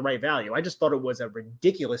like that's the right value. I just thought it was a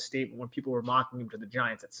ridiculous statement when people were mocking him to the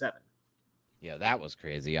Giants at 7. Yeah, that was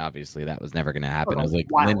crazy. Obviously, that was never going to happen. It was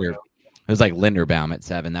like Linderbaum at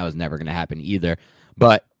 7. That was never going to happen either.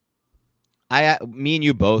 But me and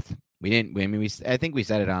you both, I think we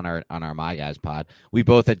said it on our My Guys pod. We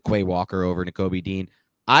both had Quay Walker over Nakobe Dean.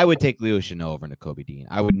 I would take Leo Chenal over Nakobe Dean.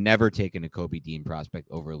 I would never take a Nakobe Dean prospect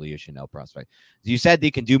over a Leo Chenal prospect. You said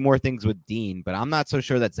they can do more things with Dean, but I'm not so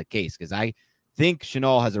sure that's the case, because I think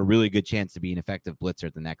Chenal has a really good chance to be an effective blitzer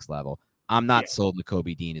at the next level. I'm not sold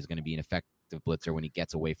Nakobe Dean is going to be an effective blitzer when he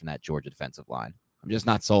gets away from that Georgia defensive line. I'm just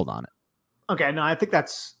not sold on it. Okay, no, I think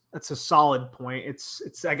that's a solid point.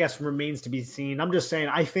 It's I guess remains to be seen. I'm just saying,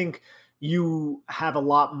 I think you have a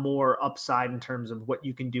lot more upside in terms of what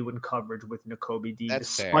you can do in coverage with Nakobe Dean,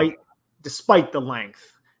 despite the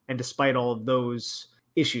length and despite all of those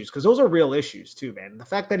issues, because those are real issues too, man. The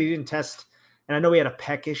fact that he didn't test, and I know he had a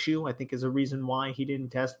pec issue, I think is a reason why he didn't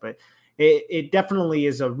test, but it definitely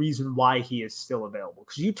is a reason why he is still available.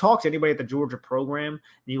 Because you talk to anybody at the Georgia program and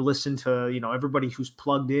you listen to, everybody who's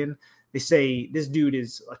plugged in, they say this dude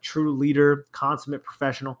is a true leader, consummate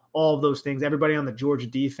professional, all of those things. Everybody on the Georgia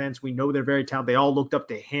defense, we know they're very talented. They all looked up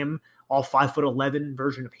to him, all 5'11"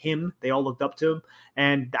 version of him. They all looked up to him.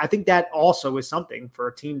 And I think that also is something for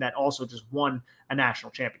a team that also just won a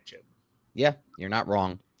national championship. Yeah, you're not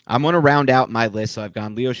wrong. I'm going to round out my list. So I've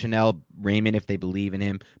gone Leo Chenal, Raymond, if they believe in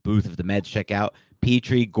him, Booth, if the meds check out,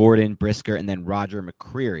 Petrie, Gordon, Brisker, and then Roger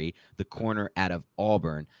McCreary, the corner out of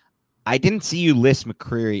Auburn. I didn't see you list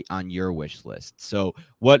McCreary on your wish list. So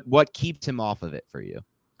what keeps him off of it for you?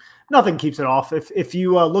 Nothing keeps it off. If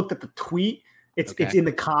you looked at the tweet, it's in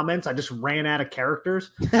the comments. I just ran out of characters.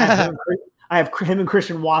 I have him and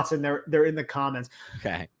Christian Watson. They're in the comments.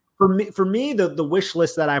 Okay. For me, the wish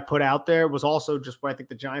list that I put out there was also just what I think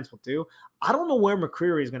the Giants will do. I don't know where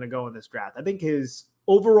McCreary is going to go in this draft. I think his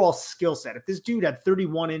overall skill set, if this dude had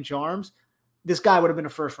 31-inch arms, this guy would have been a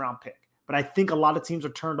first-round pick. But I think a lot of teams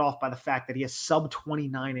are turned off by the fact that he has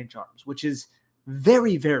sub-29-inch arms, which is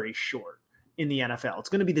very, very short in the NFL. It's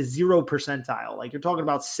going to be the 0 percentile. Like, you're talking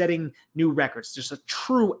about setting new records. Just a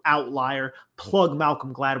true outlier, plug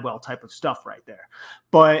Malcolm Gladwell type of stuff right there.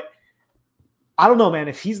 But I don't know, man.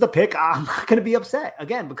 If he's the pick, I'm not going to be upset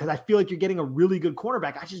again, because I feel like you're getting a really good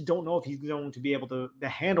cornerback. I just don't know if he's going to be able to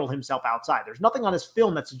handle himself outside. There's nothing on his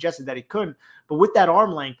film that suggested that he couldn't, but with that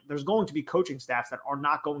arm length, there's going to be coaching staffs that are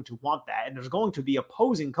not going to want that. And there's going to be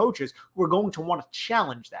opposing coaches who are going to want to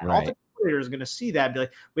challenge that. Right. Offensive players are going to see that and be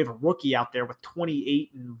like, we have a rookie out there with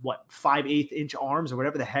 28 and 5/8 inch arms or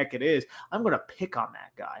whatever the heck it is. I'm going to pick on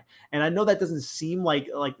that guy. And I know that doesn't seem like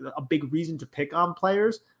a big reason to pick on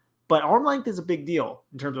players, but arm length is a big deal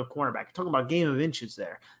in terms of cornerback. You're talking about a game of inches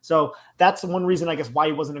there. So that's one reason, I guess, why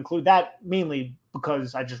he wasn't included. That mainly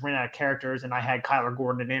because I just ran out of characters and I had Kyler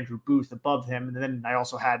Gordon and Andrew Booth above him. And then I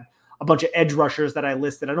also had a bunch of edge rushers that I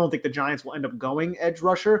listed. I don't think the Giants will end up going edge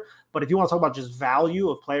rusher. But if you want to talk about just value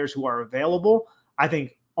of players who are available, I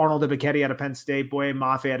think Arnold Ebiketie out of Penn State, Boye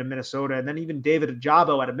Mafe out of Minnesota, and then even David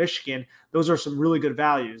Ajabo out of Michigan. Those are some really good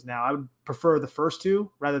values. Now, I would prefer the first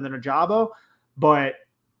two rather than Ajabo, but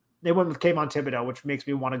they went with Kayvon Thibodeau, which makes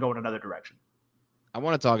me want to go in another direction. I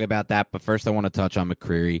want to talk about that, but first I want to touch on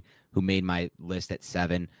McCreary, who made my list at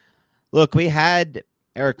 7. Look, we had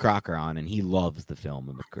Eric Crocker on, and he loves the film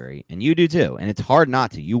of McCreary, and you do too, and it's hard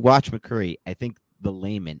not to. You watch McCreary, I think the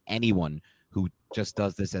layman, anyone who just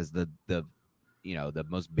does this as the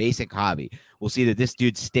most basic hobby, will see that this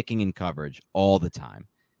dude's sticking in coverage all the time.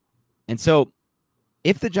 And so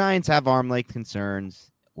if the Giants have arm length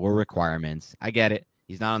concerns or requirements, I get it.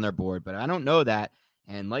 He's not on their board, but I don't know that.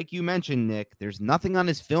 And like you mentioned, Nick, there's nothing on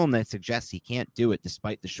his film that suggests he can't do it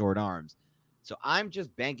despite the short arms. So I'm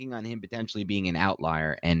just banking on him potentially being an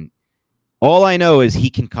outlier. And all I know is he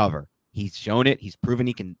can cover. He's shown it. He's proven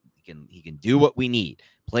he can do what we need,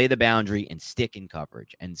 play the boundary and stick in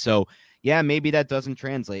coverage. And so, yeah, maybe that doesn't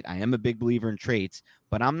translate. I am a big believer in traits,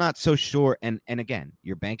 but I'm not so sure. And again,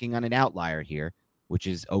 you're banking on an outlier here, which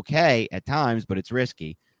is okay at times, but it's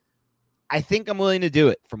risky. I think I'm willing to do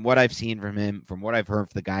it from what I've seen from him, from what I've heard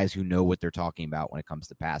from the guys who know what they're talking about when it comes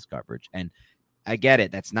to pass coverage. And I get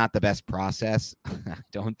it. That's not the best process. I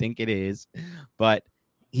don't think it is, but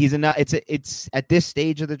he's enough. It's at this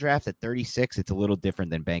stage of the draft at 36. It's a little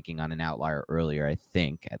different than banking on an outlier earlier, I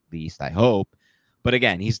think, at least I hope. But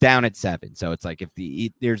again, he's down at 7. So it's like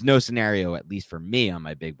there's no scenario, at least for me on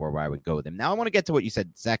my big board, where I would go with him. Now I want to get to what you said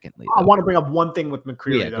secondly. I want to bring up one thing with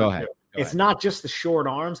McCreary. Yeah, go ahead. It's not just the short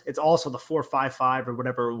arms. It's also the 4.55 or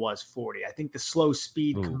whatever it was, 40. I think the slow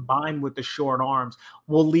speed combined with the short arms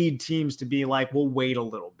will lead teams to be like, we'll wait a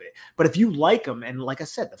little bit. But if you like him, and like I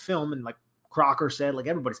said, the film, and like Crocker said, like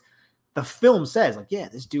the film says, like, yeah,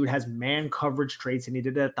 this dude has man coverage traits and he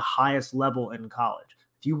did it at the highest level in college.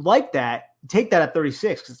 If you like that, take that at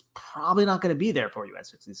 36 because it's probably not going to be there for you at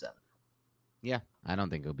 67. Yeah, I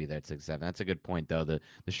don't think he'll be there at 6'7". That's a good point, though. The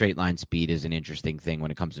straight line speed is an interesting thing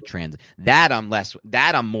when it comes to that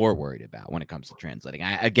I'm more worried about when it comes to translating.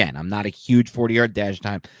 I'm not a huge 40-yard dash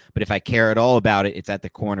time, but if I care at all about it, it's at the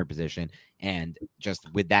corner position, and just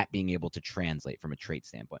with that being able to translate from a trait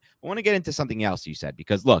standpoint. I want to get into something else you said,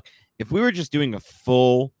 because look, if we were just doing a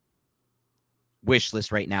full wish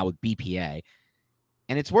list right now with BPA,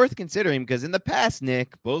 and it's worth considering because in the past,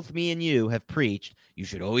 Nick, both me and you have preached you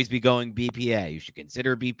should always be going BPA. You should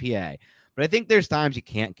consider BPA. But I think there's times you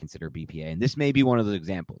can't consider BPA, and this may be one of those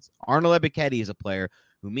examples. Arnold Ebiketie is a player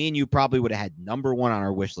who me and you probably would have had number 1 on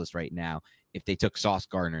our wish list right now if they took Sauce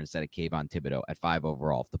Gardner instead of Kayvon Thibodeau at 5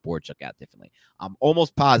 overall, if the board shook out differently. I'm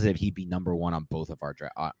almost positive he'd be number 1 on both of our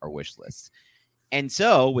wish lists. And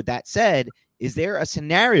so, with that said, is there a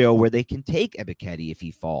scenario where they can take Ebiketie if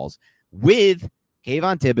he falls with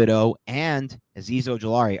Kayvon Thibodeau and Azeez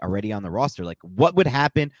Ojulari already on the roster? Like, what would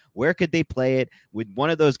happen? Where could they play it? Would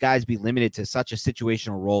one of those guys be limited to such a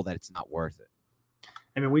situational role that it's not worth it?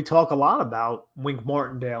 I mean, we talk a lot about Wink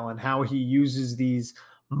Martindale and how he uses these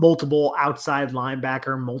multiple outside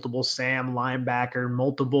linebacker, multiple Sam linebacker,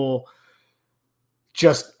 multiple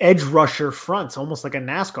just edge rusher fronts, almost like a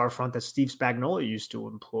NASCAR front that Steve Spagnuolo used to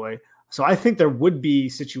employ. So I think there would be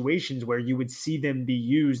situations where you would see them be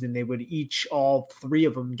used and they would all 3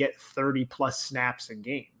 of them get 30 plus snaps a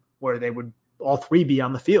game, where they would all 3 be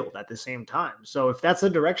on the field at the same time. So if that's the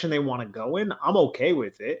direction they want to go in, I'm okay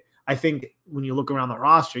with it. I think when you look around the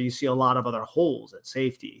roster, you see a lot of other holes at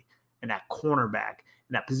safety and at cornerback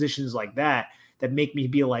and at positions like that make me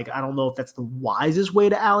be like, I don't know if that's the wisest way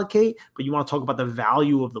to allocate, but you want to talk about the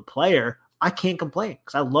value of the player. I can't complain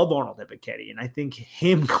because I love Arnold Ebiketie, and I think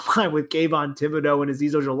him combined with Kayvon Thibodeau and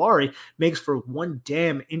Azeez Ojulari makes for one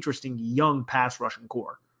damn interesting young pass rushing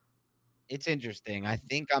core. It's interesting. I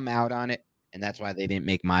think I'm out on it, and that's why they didn't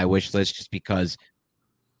make my wish list, just because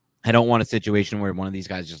I don't want a situation where one of these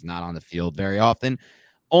guys is just not on the field very often,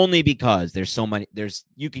 only because there's so many.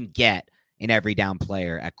 You can get an every down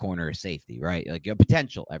player at corner or safety, right? Like a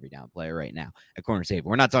potential every down player right now at corner safety.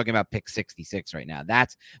 We're not talking about pick 66 right now.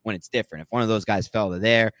 That's when it's different. If one of those guys fell to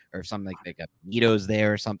there, or if something like a Nito's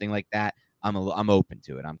there or something like that, I'm open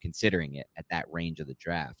to it. I'm considering it at that range of the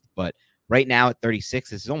draft. But right now at 36,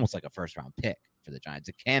 this is almost like a first round pick for the Giants.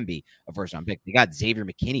 It can be a first round pick. They got Xavier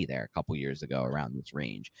McKinney there a couple years ago around this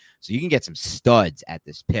range. So you can get some studs at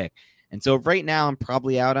this pick. And so right now I'm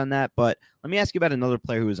probably out on that, but let me ask you about another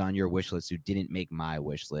player who was on your wish list who didn't make my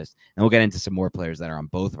wish list. And we'll get into some more players that are on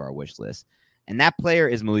both of our wish lists. And that player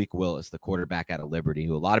is Malik Willis, the quarterback out of Liberty,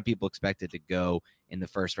 who a lot of people expected to go in the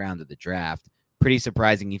first round of the draft. Pretty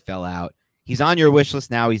surprising he fell out. He's on your wish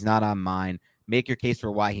list now. He's not on mine. Make your case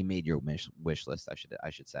for why he made your wish list, I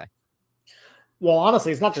should say. Well,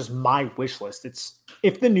 honestly, it's not just my wish list. It's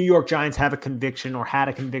if the New York Giants have a conviction or had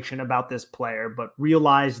a conviction about this player, but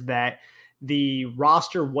realized that the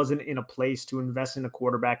roster wasn't in a place to invest in a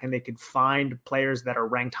quarterback and they could find players that are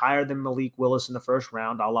ranked higher than Malik Willis in the first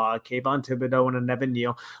round, a la Kayvon Thibodeau and a Nevin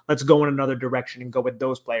Neal, let's go in another direction and go with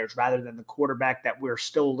those players rather than the quarterback that we're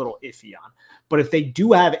still a little iffy on. But if they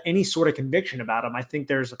do have any sort of conviction about him, I think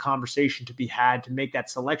there's a conversation to be had to make that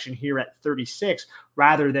selection here at 36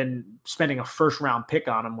 rather than spending a first-round pick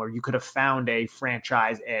on him where you could have found a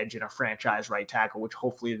franchise edge and a franchise right tackle, which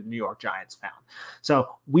hopefully the New York Giants found. So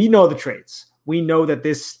we know the traits. We know that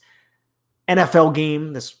this NFL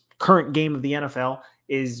game, this current game of the NFL,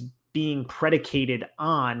 is being predicated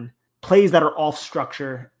on plays that are off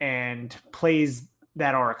structure and plays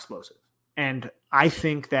that are explosive. And I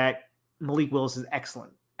think that Malik Willis is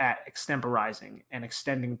excellent at extemporizing and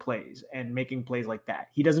extending plays and making plays like that.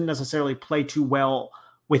 He doesn't necessarily play too well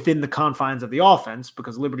within the confines of the offense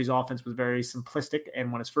because Liberty's offense was very simplistic.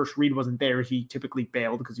 And when his first read wasn't there, he typically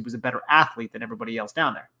bailed because he was a better athlete than everybody else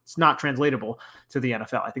down there. It's not translatable to the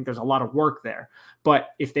NFL. I think there's a lot of work there.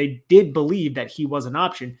 But if they did believe that he was an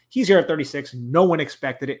option, he's here at 36. No one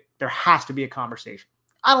expected it. There has to be a conversation.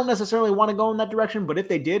 I don't necessarily want to go in that direction, but if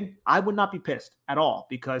they did, I would not be pissed at all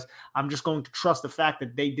because I'm just going to trust the fact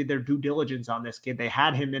that they did their due diligence on this kid. They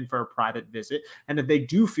had him in for a private visit, and if they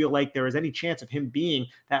do feel like there is any chance of him being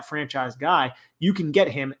that franchise guy, you can get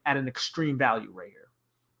him at an extreme value right here.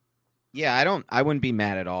 Yeah, I wouldn't be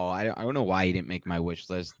mad at all. I don't know why he didn't make my wish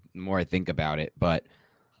list the more I think about it, but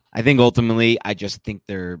I think ultimately I just think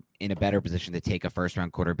they're in a better position to take a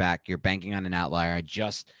first-round quarterback. You're banking on an outlier. I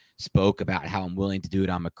just spoke about how I'm willing to do it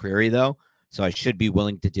on McCreary, though, so I should be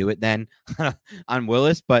willing to do it then on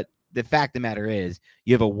Willis. But the fact of the matter is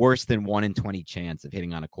you have a worse than 1 in 20 chance of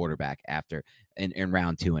hitting on a quarterback after in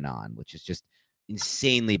round 2 and on, which is just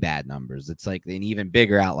insanely bad numbers. It's like an even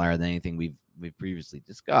bigger outlier than anything we've previously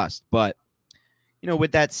discussed. But,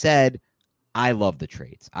 with that said, I love the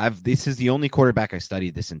traits. This is the only quarterback I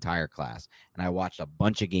studied this entire class, and I watched a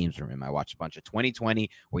bunch of games from him. I watched a bunch of 2020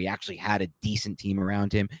 where he actually had a decent team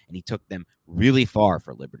around him, and he took them really far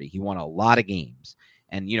for Liberty. He won a lot of games,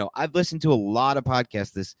 and I've listened to a lot of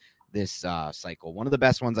podcasts this cycle. One of the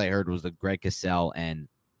best ones I heard was the Greg Cassell and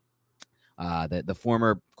the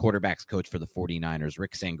former quarterbacks coach for the 49ers,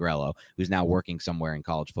 Rick Sangrello, who's now working somewhere in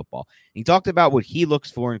college football. And he talked about what he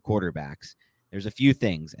looks for in quarterbacks. There's a few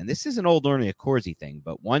things, and this isn't only a Corsi thing,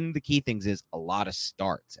 but one of the key things is a lot of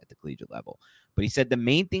starts at the collegiate level. But he said the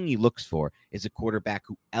main thing he looks for is a quarterback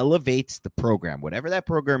who elevates the program, whatever that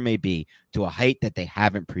program may be, to a height that they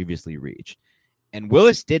haven't previously reached. And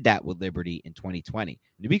Willis did that with Liberty in 2020.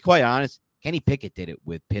 And to be quite honest, Kenny Pickett did it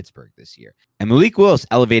with Pittsburgh this year. And Malik Willis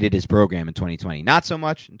elevated his program in 2020. Not so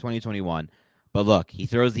much in 2021. But look, he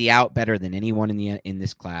throws the out better than anyone in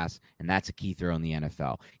this class, and that's a key throw in the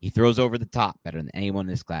NFL. He throws over the top better than anyone in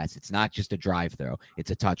this class. It's not just a drive throw.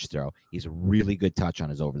 It's a touch throw. He's a really good touch on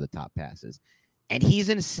his over-the-top passes. And he's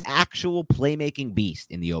an actual playmaking beast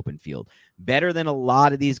in the open field, better than a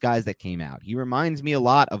lot of these guys that came out. He reminds me a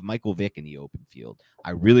lot of Michael Vick in the open field.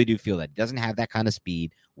 I really do feel that. He doesn't have that kind of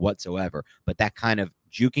speed whatsoever, but that kind of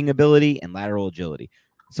juking ability and lateral agility.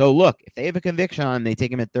 So look, if they have a conviction on him, they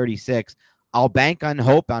take him at 36, I'll bank on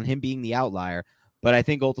hope on him being the outlier, but I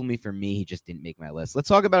think ultimately for me, he just didn't make my list. Let's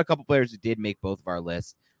talk about a couple players who did make both of our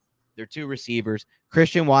lists. They're two receivers,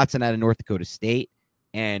 Christian Watson out of North Dakota State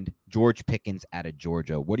and George Pickens out of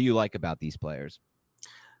Georgia. What do you like about these players?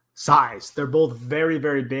 Size. They're both very,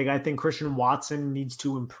 very big. I think Christian Watson needs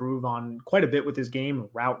to improve on quite a bit with his game.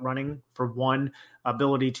 Route running, for one,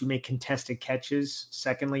 ability to make contested catches.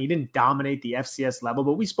 Secondly, he didn't dominate the FCS level,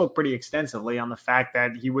 but we spoke pretty extensively on the fact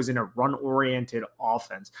that he was in a run-oriented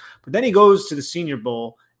offense. But then he goes to the Senior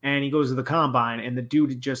Bowl and he goes to the Combine, and the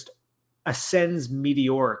dude just ascends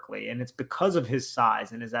meteorically, and it's because of his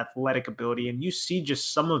size and his athletic ability. And you see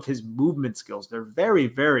just some of his movement skills. They're very,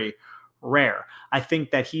 very rare. I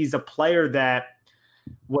think that he's a player that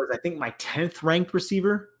was, I think, my 10th ranked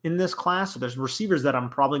receiver in this class. So there's receivers that I'm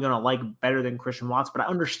probably going to like better than Christian Watson, but I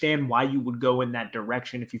understand why you would go in that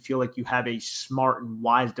direction if you feel like you have a smart and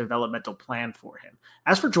wise developmental plan for him.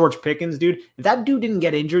 As for George Pickens, dude, if that dude didn't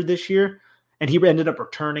get injured this year and he ended up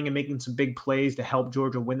returning and making some big plays to help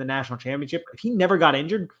Georgia win the national championship, if he never got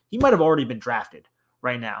injured, he might have already been drafted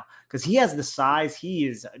right now because he has the size. He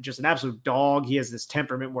is just an absolute dog. He has this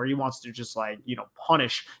temperament where he wants to just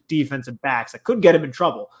punish defensive backs that could get him in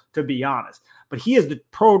trouble, to be honest. But he is the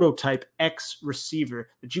prototype X receiver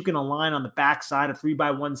that you can align on the backside of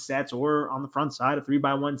 3x1 sets or on the front side of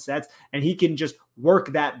 3x1 sets, and he can just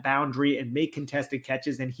work that boundary and make contested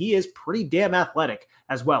catches. And he is pretty damn athletic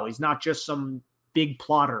as well. He's not just some big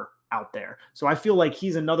plotter out there. So I feel like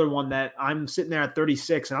he's another one that I'm sitting there at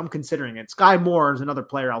 36 and I'm considering it. Sky Moore is another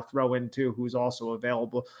player I'll throw in too, who's also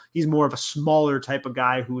available. He's more of a smaller type of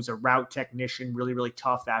guy who's a route technician, really, really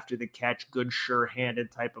tough after the catch, good,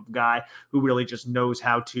 sure-handed type of guy who really just knows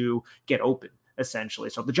how to get open, essentially.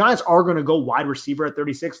 So if the Giants are going to go wide receiver at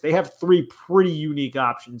 36, they have three pretty unique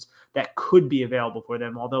options that could be available for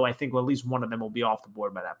them, although I think at least one of them will be off the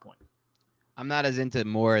board by that point. I'm not as into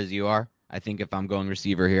Moore as you are. I think if I'm going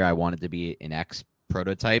receiver here, I want it to be an X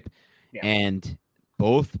prototype. Yeah. And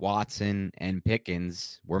both Watson and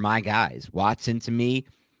Pickens were my guys. Watson, to me,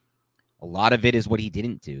 a lot of it is what he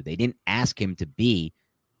didn't do. They didn't ask him to be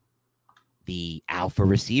the alpha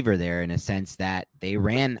receiver there, in a sense that they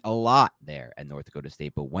ran a lot there at North Dakota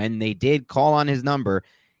State. But when they did call on his number,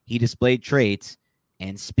 he displayed traits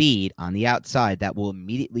and speed on the outside that will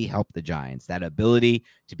immediately help the Giants. That ability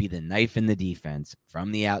to be the knife in the defense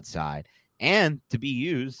from the outside and to be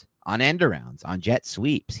used on end arounds, on jet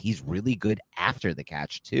sweeps. He's really good after the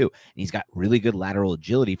catch too. And he's got really good lateral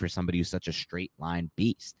agility for somebody who's such a straight line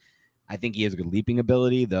beast. I think he has a good leaping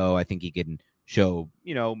ability, though. I think he can show,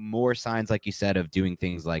 more signs, like you said, of doing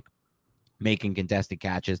things like making contested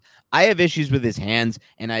catches. I have issues with his hands,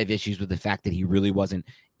 and I have issues with the fact that he really wasn't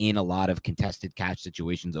in a lot of contested catch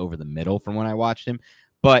situations over the middle from when I watched him.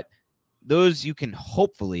 But those you can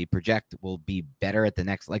hopefully project will be better at the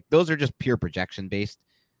next. Like, those are just pure projection-based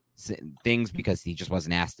things because he just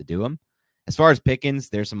wasn't asked to do them. As far as Pickens,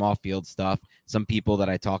 there's some off-field stuff. Some people that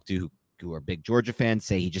I talk to who are big Georgia fans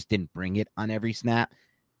say he just didn't bring it on every snap.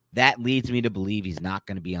 That leads me to believe he's not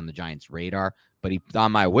going to be on the Giants' radar, but he's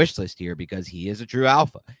on my wish list here because he is a true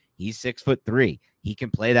alpha. He's 6'3". He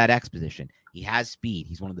can play that X position. He has speed.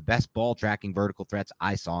 He's one of the best ball tracking vertical threats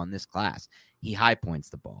I saw in this class. He high points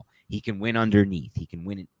the ball. He can win underneath. He can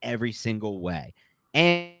win in every single way.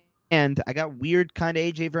 And I got weird kind of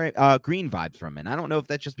AJ Green vibes from him. And I don't know if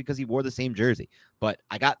that's just because he wore the same jersey, but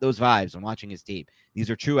I got those vibes when watching his tape. These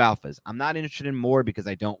are true alphas. I'm not interested in more because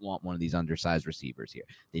I don't want one of these undersized receivers here.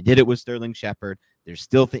 They did it with Sterling Shepard. There's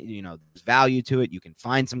still, there's value to it. You can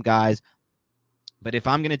find some guys. But if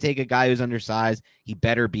I'm going to take a guy who's undersized, he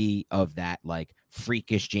better be of that like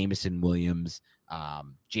freakish Jameson Williams,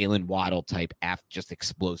 Jalen Waddle type, just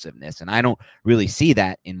explosiveness. And I don't really see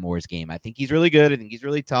that in Moore's game. I think he's really good. I think he's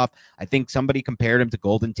really tough. I think somebody compared him to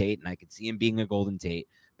Golden Tate, and I could see him being a Golden Tate.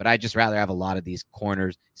 But I just rather have a lot of these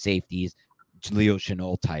corners, safeties, Leo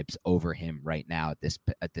Chenal types over him right now at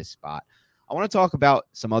this spot. I want to talk about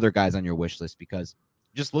some other guys on your wish list because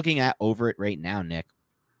just looking at over it right now, Nick,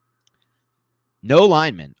 no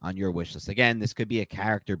linemen on your wish list. Again, this could be a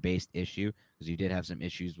character-based issue because you did have some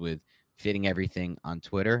issues with fitting everything on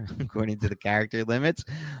Twitter according to the character limits.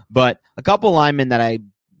 But a couple linemen that I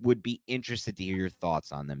would be interested to hear your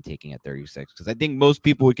thoughts on them taking at 36 because I think most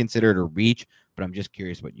people would consider it a reach, but I'm just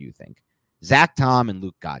curious what you think. Zach Tom and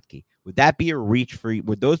Luke Godke. Would that be a reach for you?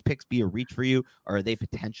 Would those picks be a reach for you, or are they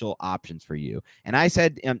potential options for you? And I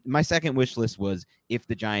said my second wish list was if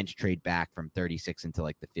the Giants trade back from 36 into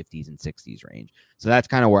like the 50s and 60s range. So that's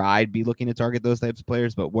kind of where I'd be looking to target those types of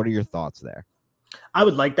players. But what are your thoughts there? I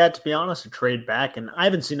would like that, to be honest, to trade back. And I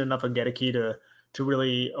haven't seen enough of Gedeke to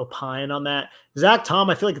really opine on that. Zach Tom,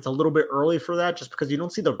 I feel like it's a little bit early for that just because you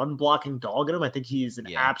don't see the run blocking dog in him. I think he's an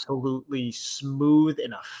absolutely smooth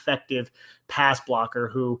and effective pass blocker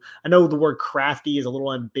who I know the word crafty is a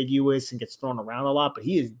little ambiguous and gets thrown around a lot, but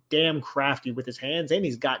he is damn crafty with his hands and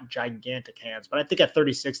he's got gigantic hands. But I think at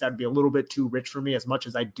 36, that'd be a little bit too rich for me as much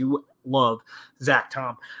as I do love Zach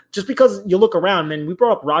Tom. Just because you look around, and we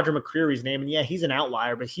brought up Roger McCreary's name, and yeah, he's an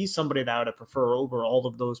outlier, but he's somebody that I would prefer over all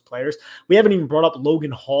of those players. We haven't even brought up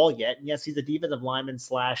Logan Hall yet. And yes, he's a defensive lineman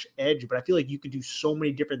 / edge, but I feel like you could do so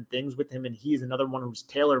many different things with him, and he is another one who's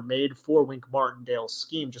tailor-made for Wink Martindale's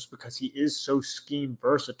scheme just because he is so scheme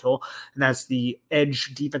versatile, and that's the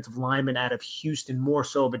edge defensive lineman out of Houston, more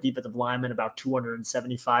so of a defensive lineman, about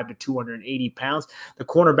 275 to 280 pounds. The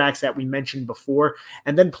cornerbacks that we mentioned before,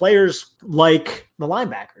 and then players like the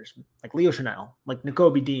linebackers, like Leo Chenal, like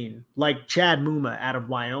Nakobe Dean, like Chad Muma out of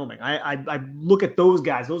Wyoming. I look at those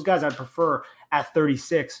guys. Those guys I prefer at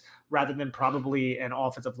 36 rather than probably an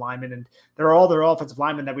offensive lineman. And there are other offensive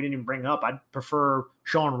linemen that we didn't even bring up. I'd prefer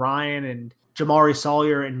Sean Ryan and Jamari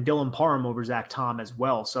Sawyer and Dylan Parham over Zach Tom as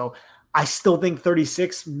well. So I still think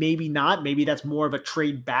 36, maybe not. Maybe that's more of a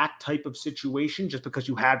trade back type of situation just because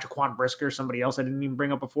you have Jaquan Brisker, somebody else I didn't even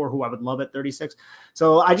bring up before who I would love at 36.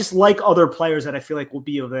 So I just like other players that I feel like will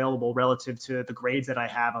be available relative to the grades that I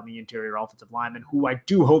have on the interior offensive linemen, who I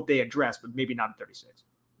do hope they address, but maybe not at 36.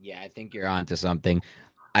 Yeah, I think you're onto something.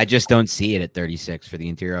 I just don't see it at 36 for the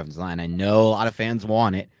interior offensive line. I know a lot of fans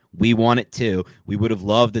want it. We want it too. We would have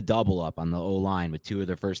loved the double up on the O-line with 2 of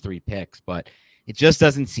their first 3 picks, but it just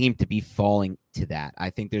doesn't seem to be falling to that. I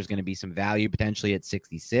think there's going to be some value potentially at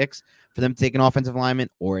 66 for them to take an offensive lineman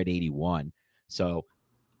or at 81. So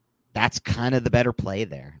that's kind of the better play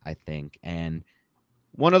there, I think. And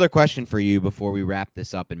one other question for you before we wrap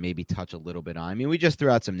this up and maybe touch a little bit on. I mean, we just threw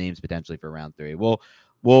out some names potentially for round 3. We'll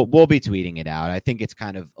be tweeting it out. I think it's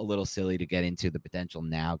kind of a little silly to get into the potential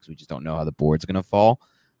now because we just don't know how the board's going to fall.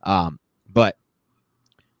 But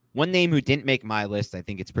one name who didn't make my list, I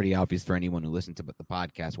think it's pretty obvious for anyone who listened to the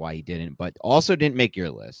podcast why he didn't, but also didn't make your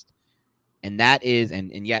list. And that is,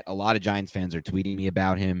 and yet a lot of Giants fans are tweeting me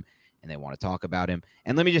about him and they want to talk about him.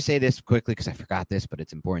 And let me just say this quickly because I forgot this, but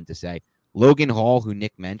it's important to say. Logan Hall, who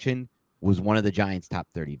Nick mentioned, was one of the Giants' top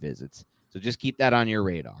 30 visits. So just keep that on your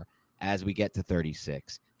radar as we get to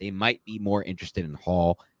 36. They might be more interested in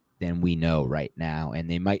Hall than we know right now, and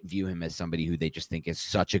they might view him as somebody who they just think is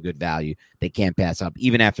such a good value they can't pass up,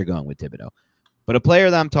 even after going with Thibodeau. But a player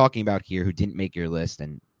that I'm talking about here who didn't make your list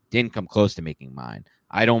and didn't come close to making mine,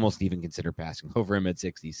 I'd almost even consider passing over him at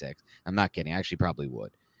 66. I'm not kidding. I actually probably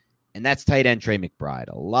would. And that's tight end Trey McBride.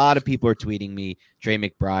 A lot of people are tweeting me, Trey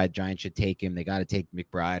McBride, Giants should take him. They got to take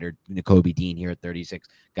McBride or Nakobe Dean here at 36.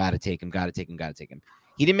 Got to take him.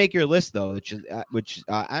 He didn't make your list, though, which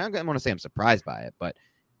I don't want to say I'm surprised by it, but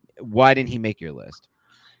why didn't he make your list?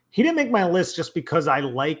 He didn't make my list just because I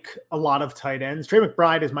like a lot of tight ends. Trey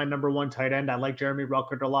McBride is my number 1 tight end. I like Jeremy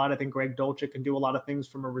Ruckert a lot. I think Greg Dulcich can do a lot of things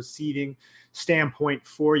from a receiving standpoint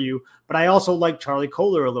for you. But I also like Charlie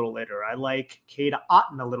Kohler a little later. I like Cade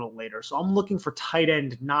Otton a little later. So I'm looking for tight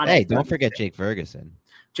end. Hey, don't forget Jake Ferguson.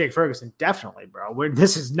 Jake Ferguson, definitely, bro.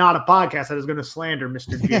 This is not a podcast that is going to slander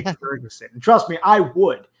Mr. Jake Ferguson. And trust me, I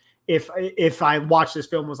would. If I watched this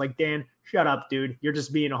film and was like, Dan, shut up, dude. You're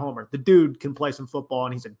just being a homer. The dude can play some football,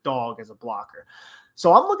 and he's a dog as a blocker.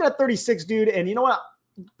 So I'm looking at 36, dude. And you know what?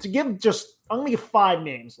 I'm going to give 5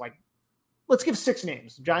 names. Let's give 6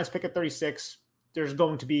 names. The Giants pick at 36. There's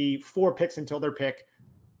going to be 4 picks until their pick.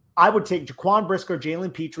 I would take Jaquan Brisker,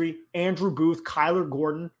 Jalen Petrie, Andrew Booth, Kyler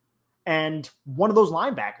Gordon, and one of those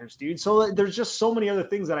linebackers, dude. So there's just so many other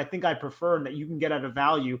things that I think I prefer and that you can get at a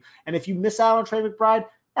value. And if you miss out on Trey McBride,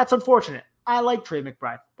 that's unfortunate. I like Trey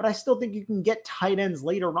McBride, but I still think you can get tight ends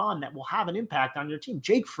later on that will have an impact on your team.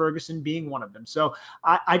 Jake Ferguson being one of them. So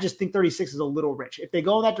I just think 36 is a little rich. If they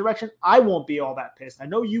go in that direction, I won't be all that pissed. I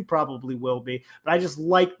know you probably will be, but I just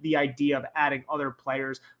like the idea of adding other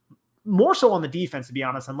players, more so on the defense, to be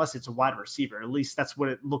honest, unless it's a wide receiver. At least that's what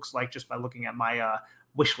it looks like just by looking at my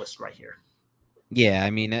wish list right here. Yeah,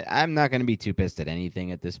 I mean, I'm not going to be too pissed at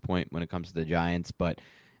anything at this point when it comes to the Giants, but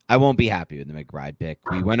I won't be happy with the McBride pick.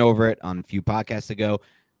 We went over it on a few podcasts ago.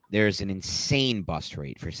 There's an insane bust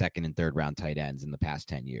rate for 2nd and 3rd round tight ends in the past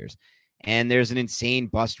 10 years. And there's an insane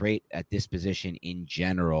bust rate at this position in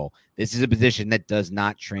general. This is a position that does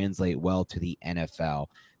not translate well to the NFL.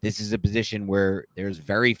 This is a position where there's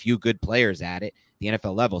very few good players at it, the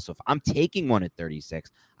NFL level. So if I'm taking one at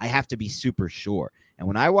 36, I have to be super sure. And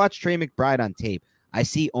when I watch Trey McBride on tape, I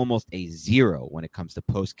see almost a 0 when it comes to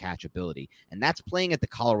post-catch ability, and that's playing at the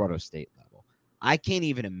Colorado State level. I can't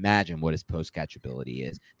even imagine what his post-catch ability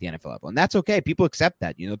is, the NFL level, and that's okay. People accept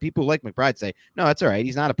that. You know, people like McBride say, no, that's all right.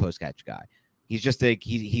 He's not a post-catch guy. He's just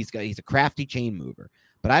he's a crafty chain mover.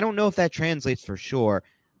 But I don't know if that translates for sure.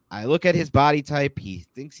 I look at his body type. He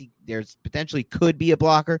thinks there's potentially could be a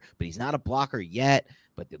blocker, but he's not a blocker yet,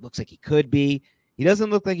 but it looks like he could be. He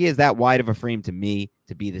doesn't look like he has that wide of a frame to me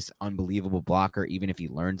to be this unbelievable blocker, even if he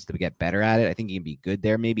learns to get better at it. I think he can be good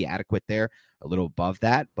there, maybe adequate there, a little above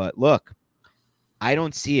that. But look, I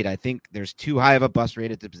don't see it. I think there's too high of a bust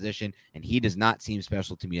rate at the position, and he does not seem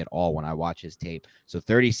special to me at all when I watch his tape. So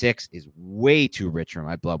 36 is way too rich for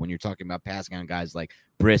my blood when you're talking about passing on guys like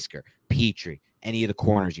Brisker, Petrie, any of the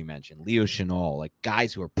corners you mentioned, Leo Chenal, like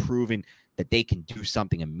guys who are proven that they can do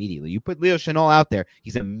something immediately. You put Leo Chenal out there,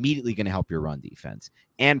 he's immediately going to help your run defense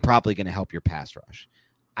and probably going to help your pass rush.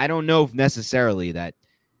 I don't know if necessarily that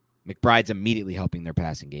McBride's immediately helping their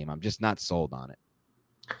passing game. I'm just not sold on it.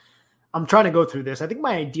 I'm trying to go through this. I think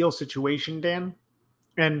my ideal situation, Dan,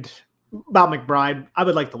 and about McBride, I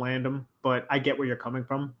would like to land him, but I get where you're coming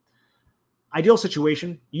from. Ideal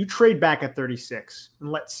situation, you trade back at 36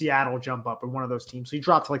 and let Seattle jump up in one of those teams. So you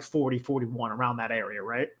drop to like 40, 41, around that area,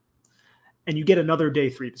 right? And you get another day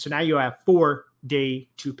 3. So now you have 4 day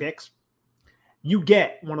 2 picks. You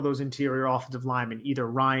get one of those interior offensive linemen, either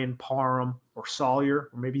Ryan Parham or Sawyer,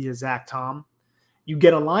 or maybe a Zach Tom. You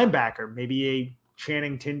get a linebacker, maybe a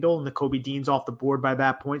Channing Tindall, and the Kobe Dean's off the board by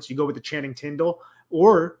that point. So you go with the Channing Tindall,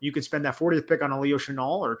 or you could spend that 40th pick on a Leo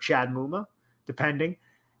Chenal or Chad Muma, depending.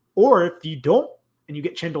 Or if you don't and you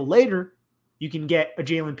get Chendall later, you can get a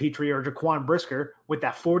Jalen Petrie or Jaquan Brisker with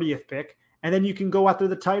that 40th pick, and then you can go after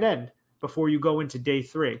the tight end before you go into day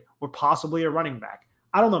 3, or possibly a running back.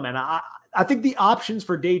 I don't know, man. I think the options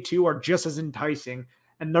for day 2 are just as enticing,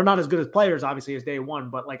 and they're not as good as players, obviously, as day 1.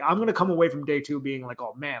 But like, I'm going to come away from day 2 being like,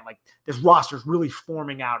 oh man, like this roster's really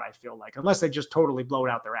forming out. I feel like, unless they just totally blow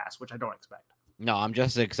it out their ass, which I don't expect. No, I'm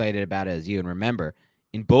just as excited about it as you. And remember,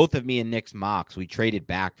 in both of me and Nick's mocks, we traded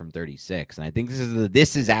back from 36, and I think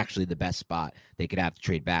this is actually the best spot they could have to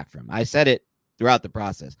trade back from. I said it throughout the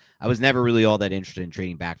process. I was never really all that interested in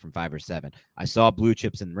trading back from 5 or 7. I saw blue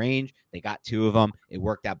chips in range. They got 2 of them. It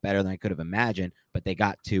worked out better than I could have imagined, but they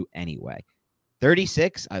got 2 anyway.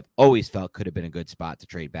 36, I've always felt could have been a good spot to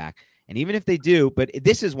trade back. And even if they do, but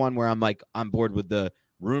this is one where I'm like on board with the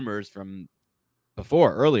rumors from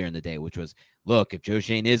before, earlier in the day, which was, look, if Joe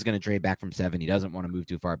Shane is going to trade back from 7, he doesn't want to move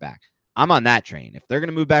too far back. I'm on that train. If they're going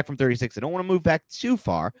to move back from 36, they don't want to move back too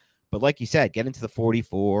far. But like you said, get into the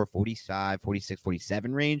 44, 45, 46,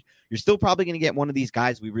 47 range. You're still probably going to get one of these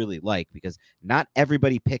guys we really like, because not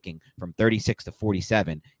everybody picking from 36 to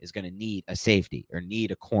 47 is going to need a safety or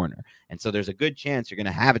need a corner. And so there's a good chance you're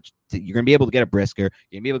going to be able to get a Brisker.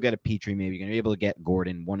 You're going to be able to get a Petrie. Maybe you're going to be able to get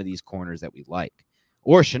Gordon, one of these corners that we like.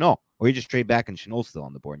 Or Shenault, or you just trade back and Chenault's still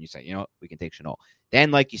on the board and you say, you know what, we can take Shenault. Then,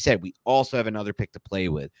 like you said, we also have another pick to play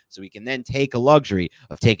with. So we can then take a luxury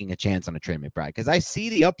of taking a chance on a Trey McBride. Because I see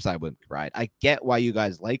the upside with McBride. I get why you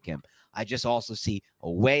guys like him. I just also see a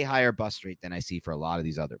way higher bust rate than I see for a lot of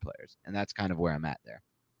these other players. And that's kind of where I'm at there.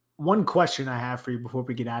 One question I have for you before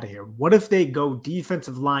we get out of here. What if they go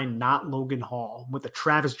defensive line, not Logan Hall, with a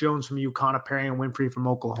Travis Jones from UConn, a Perrion Winfrey from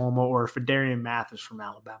Oklahoma, or a Fedarian Mathis from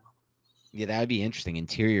Alabama? Yeah, that would be interesting.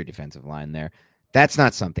 Interior defensive line there. That's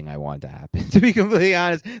not something I want to happen, to be completely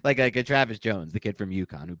honest. Like a Travis Jones, the kid from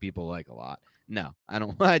UConn, who people like a lot. No, I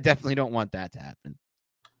don't. I definitely don't want that to happen.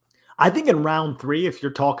 I think in round 3, if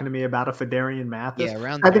you're talking to me about a Fedarian Mathis,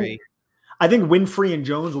 round 3. I think Winfrey and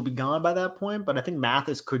Jones will be gone by that point, but I think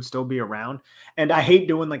Mathis could still be around. And I hate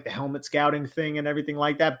doing like the helmet scouting thing and everything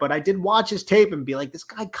like that, but I did watch his tape and be like, this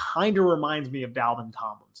guy kind of reminds me of Dalvin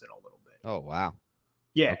Tomlinson a little bit. Oh, wow.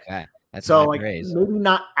 Yeah. Okay. That's so like praise. Maybe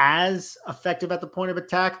not as effective at the point of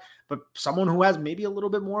attack, but someone who has maybe a little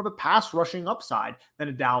bit more of a pass rushing upside than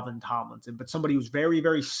a Dalvin Tomlinson, but somebody who's very,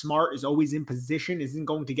 very smart, is always in position, isn't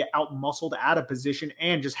going to get out muscled out of position,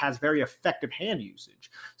 and just has very effective hand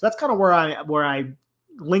usage. So that's kind of where I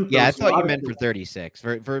link. Yeah, I thought you meant for 36.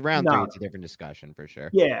 For round 3, it's a different discussion for sure.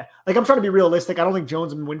 Yeah, like I'm trying to be realistic. I don't think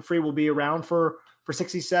Jones and Winfrey will be around for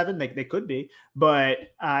 67. They could be,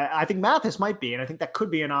 but I think Mathis might be, and I think that could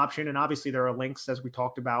be an option. And obviously there are links, as we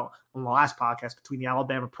talked about on the last podcast, between the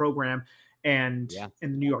Alabama program and the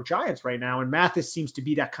New York Giants right now. And Mathis seems to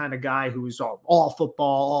be that kind of guy who's all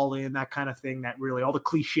football, all in, that kind of thing, that really all the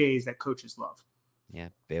cliches that coaches love. Yeah,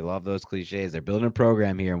 they love those cliches. They're building a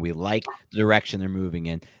program here, and we like the direction they're moving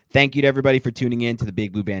in. Thank you to everybody for tuning in to the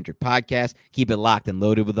Big Blue Banter podcast. Keep it locked and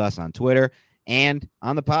loaded with us on Twitter and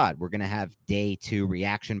on the pod. We're going to have day 2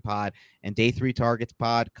 reaction pod and day 3 targets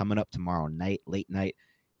pod coming up tomorrow night, late night.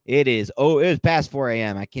 It is past 4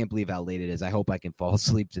 a.m. I can't believe how late it is. I hope I can fall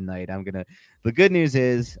asleep tonight. The good news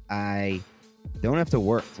is I don't have to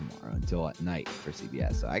work tomorrow until at night for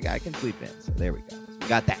CBS. So I can sleep in. So there we go. So we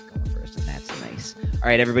got that going for us, and that's nice. All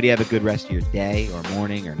right, everybody, have a good rest of your day or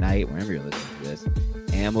morning or night, wherever you're listening to this.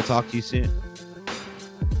 And we'll talk to you soon.